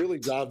it can really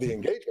drive the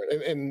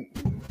engagement. And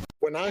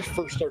when I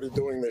first started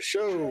doing this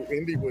show,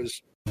 Indy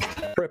was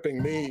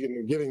prepping me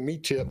and giving me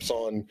tips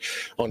on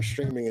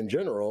streaming in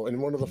general,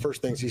 and one of the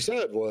first things he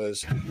said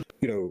was,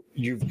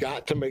 you've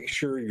got to make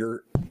sure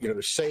you're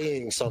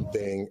saying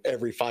something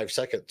every 5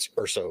 seconds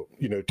or so,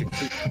 to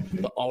keep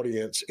the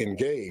audience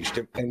engaged.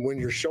 And when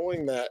you're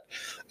showing that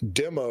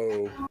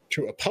demo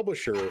to a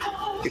publisher,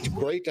 it's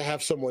great to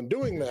have someone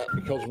doing that,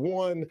 because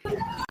one,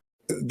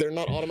 they're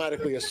not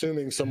automatically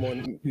assuming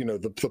someone,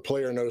 the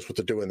player knows what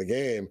to do in the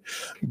game,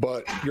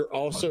 but you're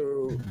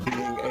also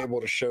being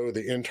able to show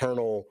the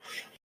internal,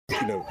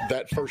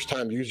 that first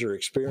time user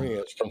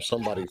experience from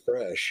somebody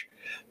fresh.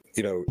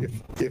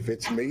 If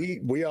it's me,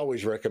 we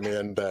always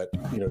recommend that,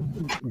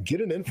 get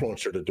an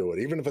influencer to do it.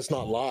 Even if it's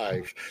not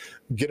live,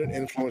 get an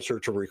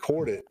influencer to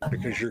record it,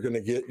 because you're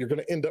going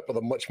to end up with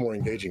a much more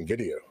engaging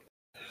video.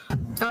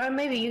 Or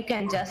maybe you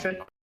can just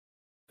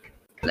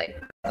play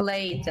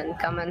it and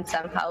comment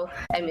somehow.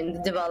 I mean,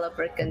 the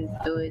developer can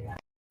do it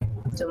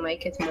to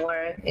make it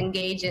more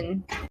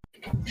engaging.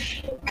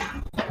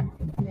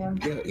 Yeah,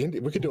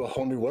 we could do a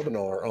whole new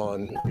webinar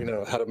on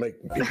how to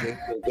make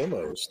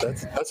demos.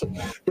 But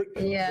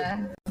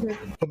yeah.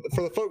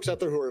 For the folks out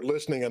there who are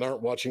listening and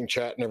aren't watching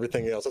chat and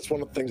everything else, that's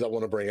one of the things I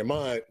want to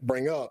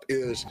bring up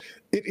is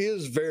it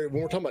is very,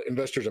 when we're talking about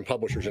investors and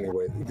publishers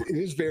anyway, it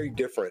is very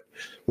different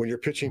when you're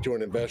pitching to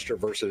an investor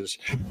versus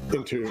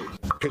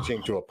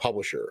pitching to a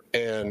publisher.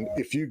 And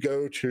if you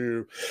go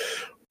to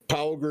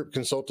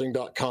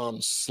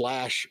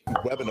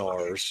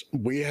powellgroupconsulting.com/webinars,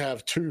 we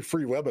have 2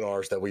 free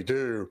webinars that we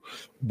do,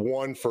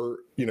 one for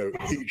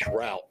each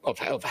route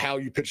of how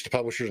you pitch to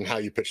publishers and how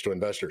you pitch to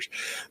investors.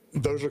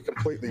 Those are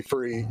completely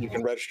free. You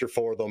can register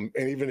for them,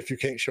 and even if you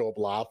can't show up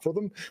live for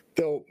them,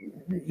 they'll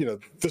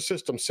the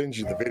system sends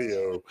you the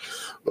video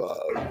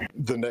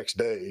the next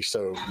day.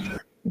 So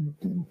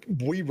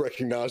we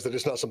recognize that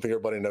it's not something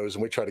everybody knows,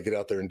 and we try to get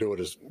out there and do it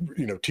as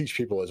teach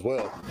people as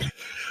well.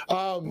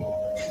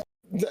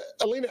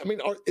 Alina, I mean,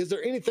 is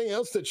there anything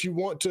else that you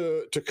want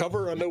to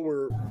cover? I know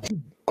we're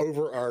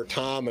over our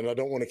time, and I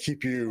don't want to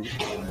keep you,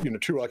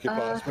 too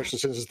occupied, especially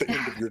since it's the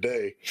end of your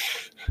day.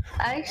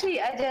 Actually,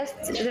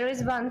 there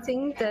is one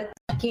thing that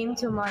came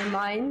to my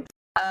mind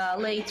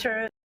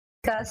later.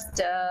 Discussed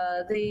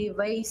the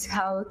ways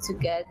how to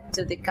get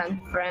to the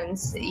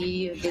conference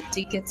if the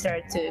tickets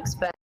are too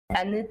expensive,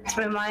 and it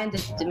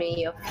reminded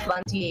me of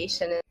one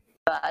situation in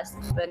the past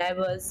when I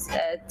was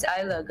at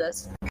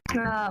iLogos.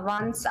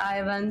 Once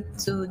I went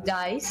to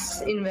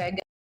DICE in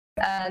Vegas,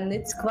 and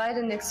it's quite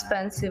an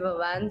expensive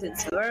event.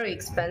 It's a very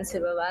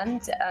expensive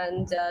event,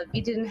 and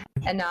we didn't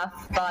have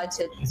enough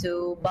budget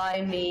to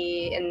buy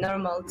me a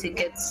normal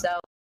ticket,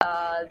 so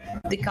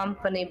the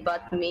company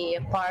bought me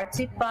a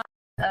party pass,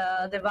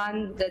 the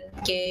one that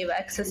gave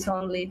access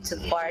only to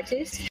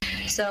parties.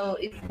 So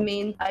it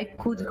means I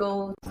could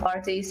go to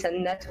parties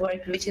and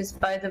network, which is,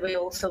 by the way,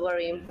 also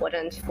very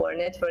important for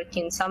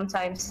networking,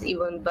 sometimes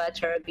even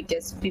better,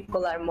 because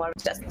people are more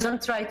just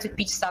don't try to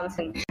pitch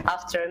something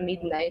after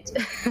midnight,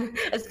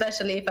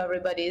 especially if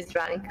everybody is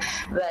drunk.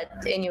 But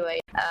anyway,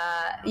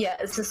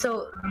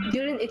 so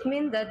it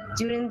means that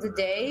during the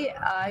day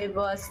I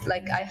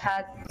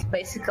had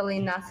basically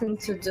nothing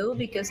to do,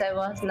 because I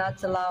was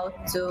not allowed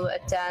to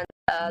attend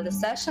the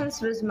sessions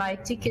with my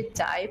ticket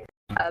type.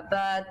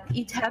 But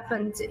it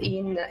happened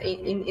in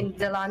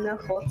Delano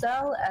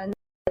Hotel, and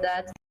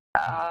that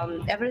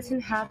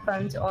everything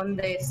happened on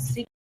the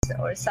 6th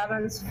or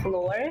 7th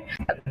floor,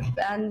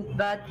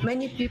 but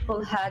many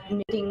people had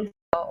meetings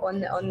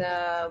on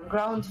the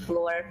ground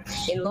floor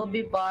in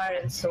lobby bar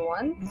and so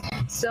on.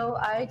 So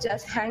I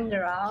just hang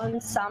around.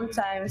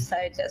 Sometimes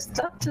I just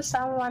talk to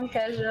someone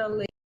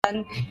casually,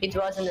 and it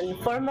was an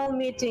informal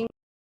meeting.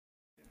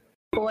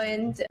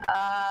 point,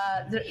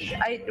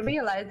 I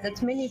realized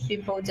that many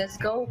people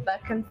just go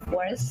back and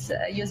forth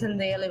using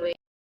the elevator.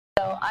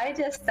 So I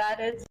just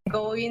started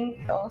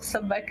going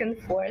also back and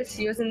forth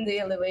using the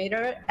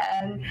elevator,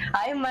 and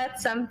I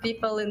met some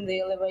people in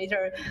the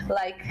elevator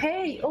like,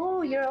 hey,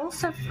 oh, you're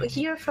also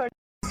here for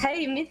this.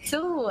 Hey, me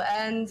too.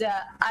 And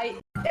I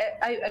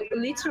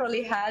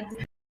literally had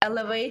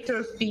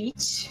elevator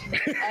pitch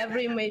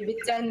every maybe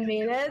 10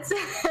 minutes.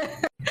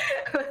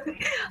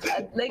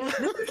 Like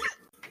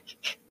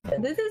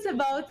this is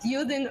about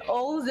using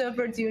all the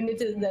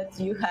opportunities that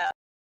you have.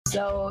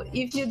 So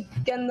if you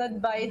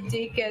cannot buy a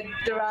ticket,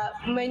 there are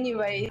many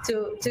ways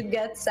to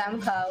get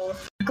somehow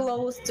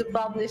close to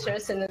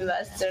publishers and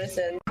investors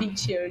and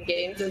pitch your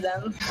game to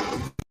them,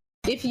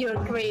 if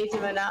you're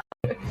creative enough.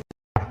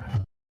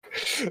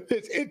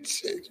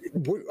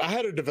 I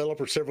had a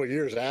developer several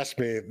years ask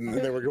me,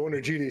 they were going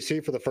to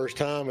GDC for the first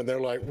time, and they're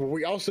like, well,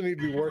 we also need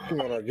to be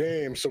working on our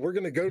games, so we're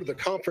going to go to the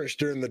conference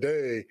during the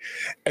day,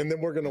 and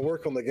then we're going to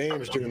work on the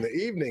games during the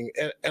evening.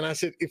 And I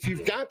said, if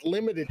you've got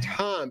limited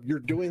time, you're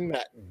doing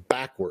that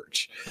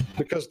backwards,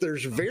 because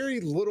there's very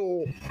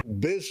little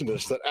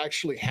business that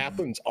actually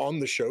happens on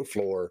the show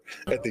floor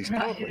at these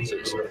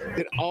conferences.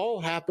 It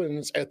all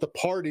happens at the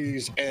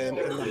parties and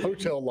in the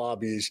hotel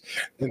lobbies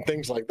and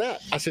things like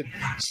that. I said,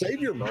 save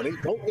your money,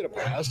 don't get a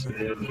pass,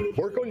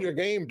 work on your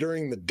game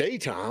during the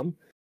daytime,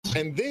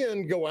 and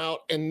then go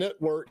out and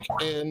network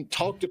and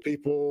talk to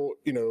people,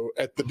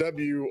 at the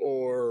W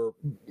or,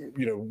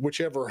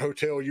 whichever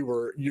hotel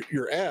you're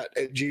at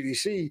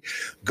GDC.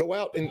 Go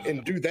out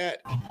and do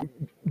that.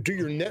 Do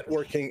your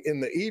networking in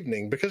the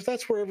evening, because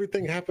that's where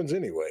everything happens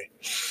anyway.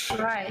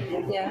 Right,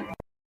 yeah.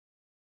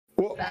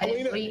 Well,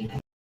 Alina,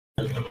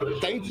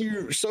 thank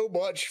you so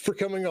much for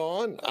coming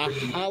on. I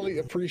highly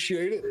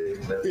appreciate it.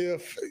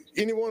 If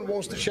anyone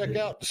wants to check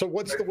out, so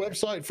what's the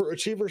website for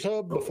Achievers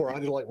Hub before I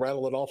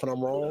rattle it off and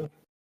I'm wrong?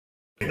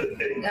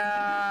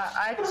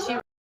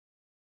 Achievers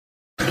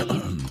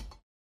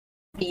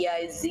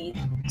BIZ.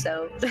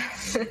 So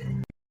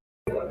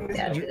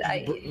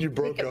yeah, you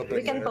broke up.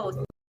 We can post.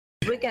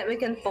 We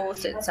can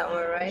post it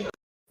somewhere, right?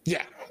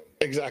 Yeah.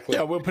 Exactly.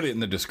 Yeah, we'll put it in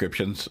the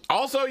descriptions.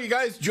 Also, you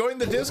guys join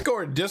the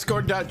Discord,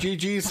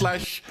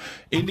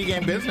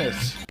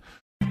 discord.gg/indiegamebusiness.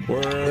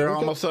 We're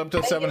almost up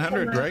to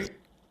 700, right?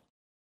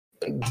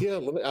 Yeah,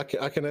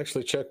 I can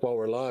actually check while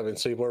we're live and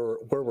see where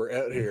we're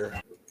at here.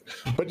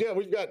 But yeah,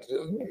 we've got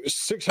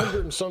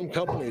 600 and some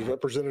companies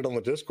represented on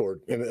the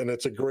Discord, and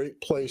it's a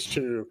great place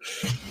to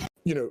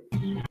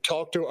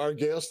talk to our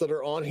guests that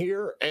are on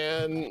here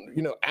and,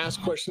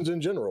 ask questions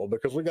in general,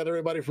 because we got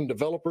everybody from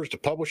developers to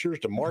publishers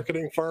to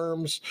marketing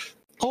firms,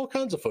 all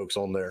kinds of folks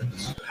on there.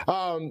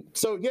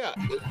 So yeah,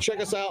 check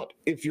us out.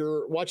 If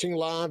you're watching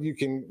live, you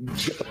can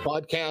get the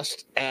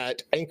podcast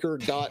at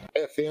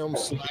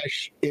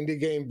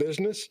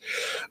anchor.fm/indiegamebusiness,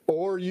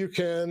 or you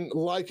can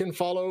like and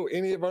follow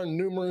any of our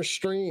numerous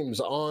streams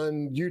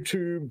on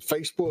YouTube,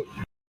 Facebook,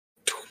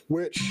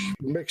 Twitch,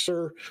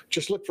 Mixer.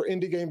 Just look for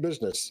Indie Game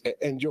Business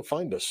and you'll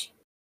find us.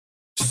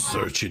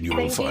 Search and you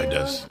will find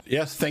us.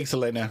 Yes, thanks,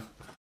 Elena.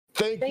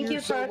 Thank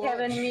you so for much.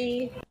 having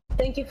me.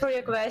 Thank you for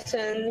your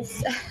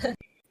questions.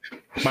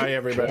 Bye,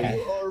 everybody.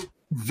 You are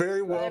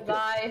very welcome.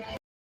 Bye.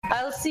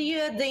 I'll see you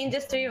at the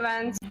industry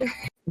event.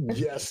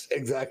 Yes,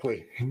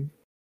 exactly.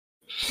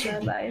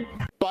 Bye.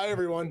 Bye,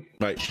 everyone.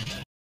 Bye.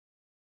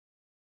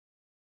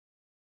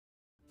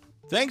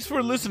 Thanks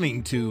for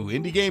listening to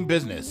Indie Game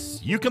Business.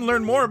 You can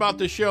learn more about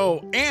the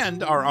show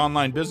and our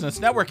online business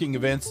networking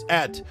events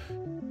at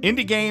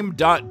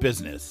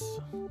indiegame.business.